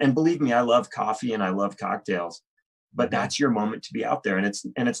blowing it. And believe me, I love coffee and I love cocktails, but Hmm. that's your moment to be out there. And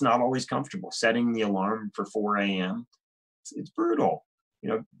it's not always comfortable. Setting the alarm for 4 a.m., it's brutal. You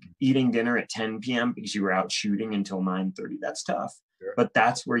know, Eating dinner at 10 p.m. because you were out shooting until 9:30, that's tough. Sure. But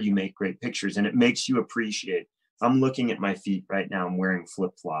that's where you make great pictures, and it makes you appreciate. I'm looking at my feet right now. I'm wearing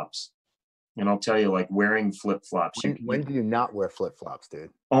flip-flops. And I'll tell you, like wearing flip-flops, When do you not wear flip flops,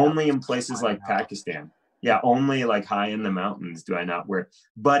 dude? Now, only in places like Pakistan. Yeah, only like high in the mountains do I not wear.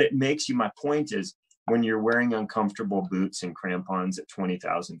 But it makes you, my point is, when you're wearing uncomfortable boots and crampons at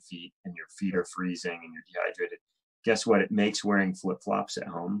 20,000 feet and your feet are freezing and you're dehydrated, guess what? It makes wearing flip-flops at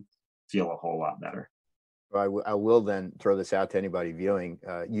home feel a whole lot better. I will then throw this out to anybody viewing.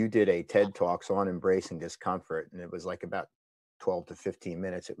 You did a TED Talks on embracing discomfort, and it was like about 12 to 15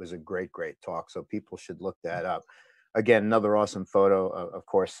 minutes. It was a great, great talk. So people should look that up. Again, another awesome photo. Of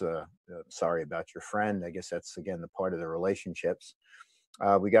course, sorry about your friend. I guess that's, again, the part of the relationships.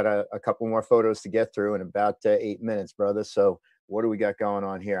 We got a couple more photos to get through in about 8 minutes, brother. So what do we got going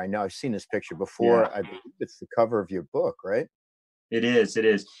on here? I know I've seen this picture Yeah. before. I believe it's the cover of your book, right? It is. It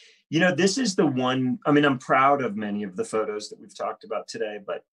is. This is the one. I mean, I'm proud of many of the photos that we've talked about today,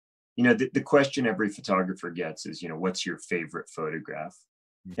 but the question every photographer gets is, what's your favorite photograph?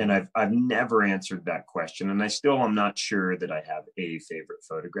 And Hmm. I've never answered that question, and I still am not sure that I have a favorite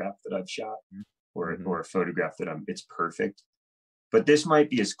photograph that I've shot, Hmm. or a photograph that it's perfect. But this might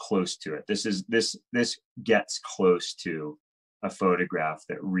be as close to it. This gets close to a photograph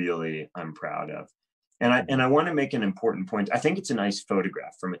that really I'm proud of. And I Hmm. want to make an important point. I think it's a nice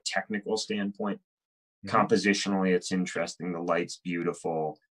photograph from a technical standpoint. Hmm. Compositionally, it's interesting. The light's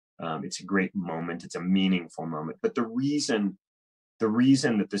beautiful. It's a great moment. It's a meaningful moment. But the reason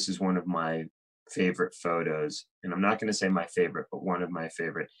that this is one of my favorite photos, and I'm not going to say my favorite, but one of my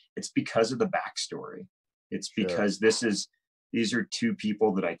favorite, it's because of the backstory. It's Sure. because these are two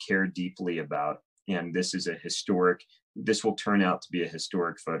people that I care deeply about, and this will turn out to be a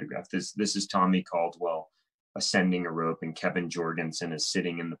historic photograph. This is Tommy Caldwell ascending a rope, and Kevin Jorgensen is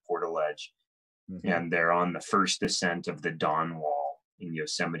sitting in the portaledge, Hmm. and they're on the first ascent of the Dawn Wall in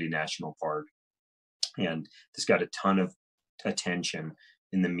Yosemite National Park. And this got a ton of attention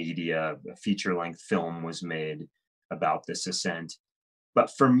in the media. A feature length film was made about this ascent.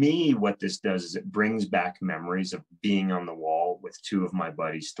 But for me, what this does is it brings back memories of being on the wall with two of my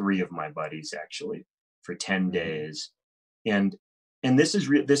buddies, three of my buddies actually, for 10 Hmm. days. And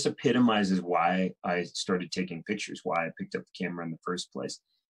this epitomizes why I started taking pictures, why I picked up the camera in the first place.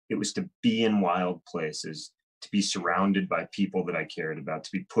 It was to be in wild places, to be Sure. surrounded by people that I cared about,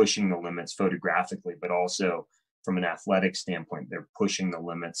 to be pushing the limits photographically, but also from an athletic standpoint, they're pushing the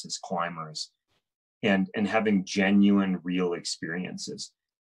limits as climbers, and having genuine real experiences.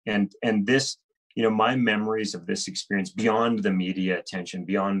 And this, my memories of this experience, beyond the media attention,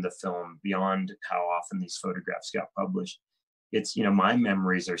 beyond the film, beyond how often these photographs got published, it's, my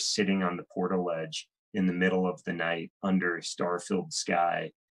memories are sitting on the portaledge in the middle of the night under a star-filled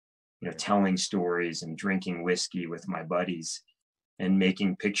sky, Right. telling stories and drinking whiskey with my buddies and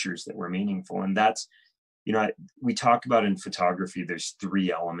making pictures that were meaningful. And that's, we talk about in photography, there's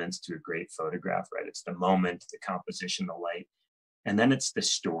three elements to a great photograph, right? It's the moment, the composition, the light, and then it's the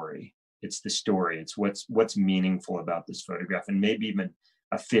story. It's the story. It's what's meaningful about this photograph, and maybe even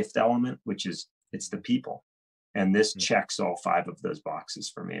a fifth element, which is it's the people. And this Mm. checks all five of those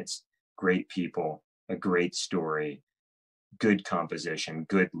boxes for me. great people, a great story, good composition,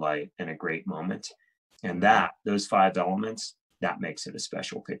 good light, and a great moment. And Hmm. those 5 elements, that makes it a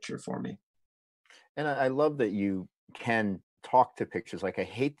special picture for me. And I love that you can talk to pictures. Like I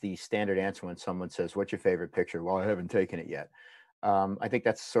hate the standard answer when someone says, "What's your favorite picture?" Well, I haven't taken it yet. I think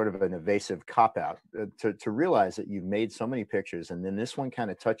that's sort of an evasive cop out to realize that you've made so many pictures, and then this one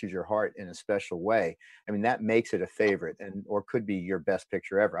kind of touches your heart in a special way. I mean, that makes it a favorite, and or could be your best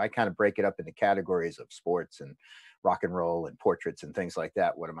picture ever. I kind of break it up into categories of sports and rock and roll and portraits and things like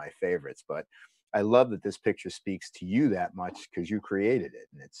that. One of my favorites, but I love that this picture speaks to you that much because you created it,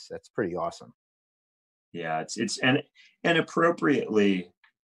 and that's pretty awesome. Yeah, it's and appropriately,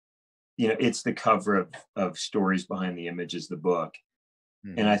 it's the cover of Stories Behind the Images, the book.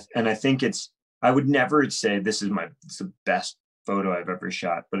 And Hmm. I think I would never say it's the best photo I've ever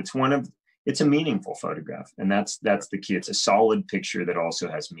shot, but it's a meaningful photograph. And that's the key. It's a solid picture that also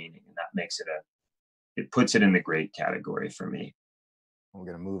has meaning. And that makes it puts it in the great category for me. We're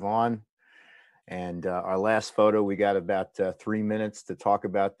going to move on. And our last photo, we got about 3 minutes to talk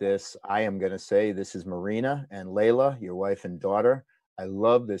about this. I am going to say this is Marina and Layla, your wife and daughter. I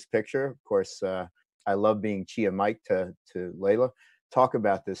love this picture. Of course, I love being Chia Mike to Layla. Talk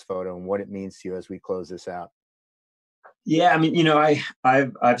about this photo and what it means to you as we close this out. Yeah, I mean,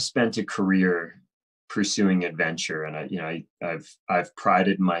 I've spent a career pursuing adventure, and I've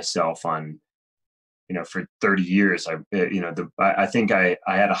prided myself on, for 30 years, I think I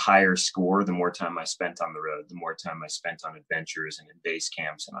had a higher score the more time I spent on the road, the more time I spent on adventures and in base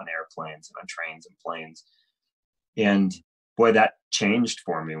camps and on airplanes and on trains and planes. And boy, that changed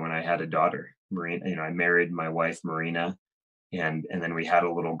for me when I had a daughter, Marina. I married my wife, Marina, and then we had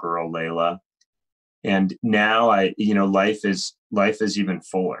a little girl, Layla. And now life is even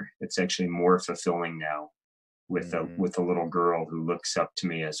fuller. It's actually more fulfilling now with a Mhm. with a little girl who looks up to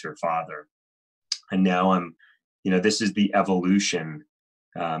me as her father. And now this is the evolution,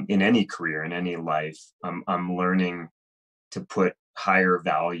 in any career, in any life. I'm learning to put higher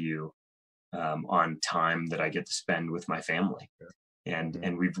value, on time that I get to spend with my family. And Mhm.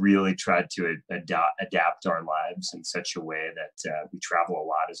 and we've really tried to adapt our lives in such a way that, we travel a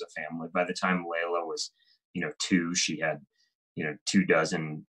lot as a family. By the time Layla was, 2, she had, 2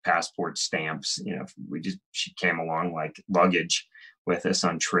 dozen passport stamps. She came along like luggage with us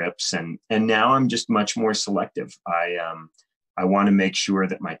on trips, and now I'm just much more selective. I want to make sure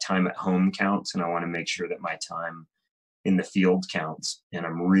that my time at home counts, and I want to make sure that my time in the field counts, and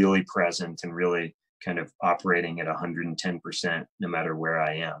I'm really present and really kind of operating at 110% no matter where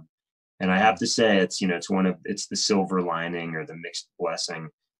I am. And I have Mhm. to say, it's the silver lining or the mixed blessing,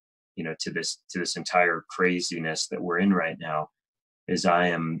 to this entire craziness that we're in right now, is I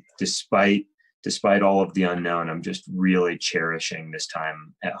am, despite all of the unknown, I'm just really cherishing this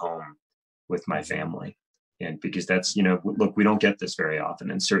time at home with my Mhm. family. And because look, we don't get this very often,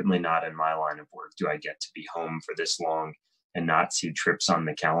 and certainly not in my line of work do I get to be home for this long and not see trips on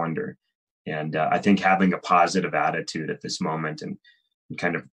the calendar. And I think having a positive attitude at this moment, and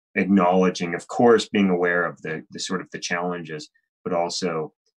kind of acknowledging, of course, being aware of the sort of the challenges, but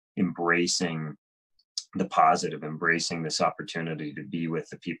also embracing the positive, embracing this opportunity to be with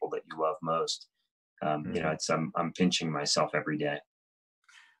the people that you love most. Mhm. I'm pinching myself every day.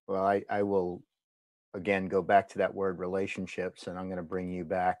 Well, I will again go back to that word relationships, and I'm going to bring you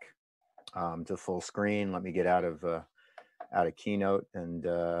back to full screen. Let me get out of Keynote and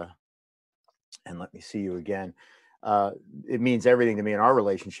let me see you again. It means everything to me, and our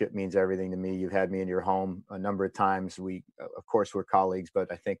relationship means everything to me. You've had me in your home a number of times. Of course, we're colleagues,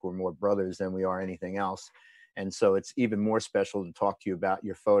 but I think we're more brothers than we are anything else. And so it's even more special to talk to you about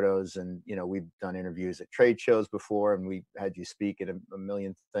your photos. And we've done interviews at trade shows before, and we had you speak at a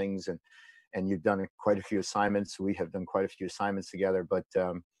million things, and you've done quite a few assignments. We have done quite a few assignments together, but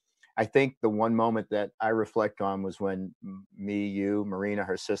I think the one moment that I reflect on was when me, you, Marina,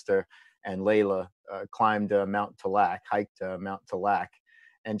 her sister, and Layla climbed Mount Talak, hiked Mount Talak,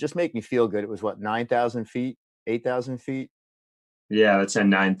 and just make me feel good. It was what, 9,000 feet, 8,000 feet, Yeah, that's at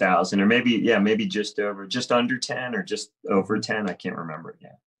 9,000, or maybe, yeah, maybe just under 10, or just over hmm 10. I can't remember.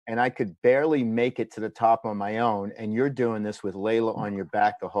 Yeah. and I could barely make it to the top on my own. And you're doing this with Layla on your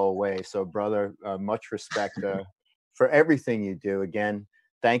back the whole way. So, brother, much respect for everything you do. Again,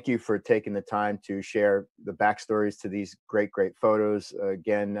 thank you for taking the time to share the backstories to these great, great photos.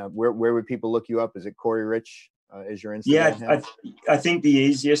 Again, where would people look you up? Is it Corey Rich? Is your Yeah, Instagram I, handle? I think the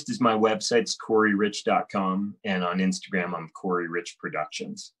easiest is my website's corey.rich.com, and on Instagram, I'm Corey Rich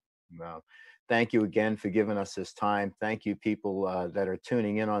Productions. Well, thank you again for giving us this time. Thank you, people that are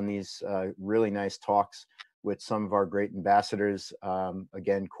tuning in on these really nice talks. with some of our great ambassadors.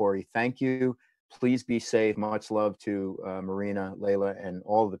 Again, Corey, thank you. Please be safe. Much love to Marina, Layla, and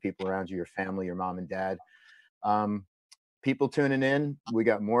all of the people around you, your family, your mom and dad. Um, People tuning in, we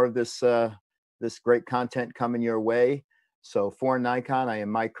got more of this great content coming your way. So for Nikon, I am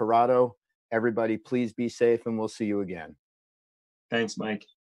Mike Corrado. Everybody, please be safe, and we'll see you again. Thanks, Mike.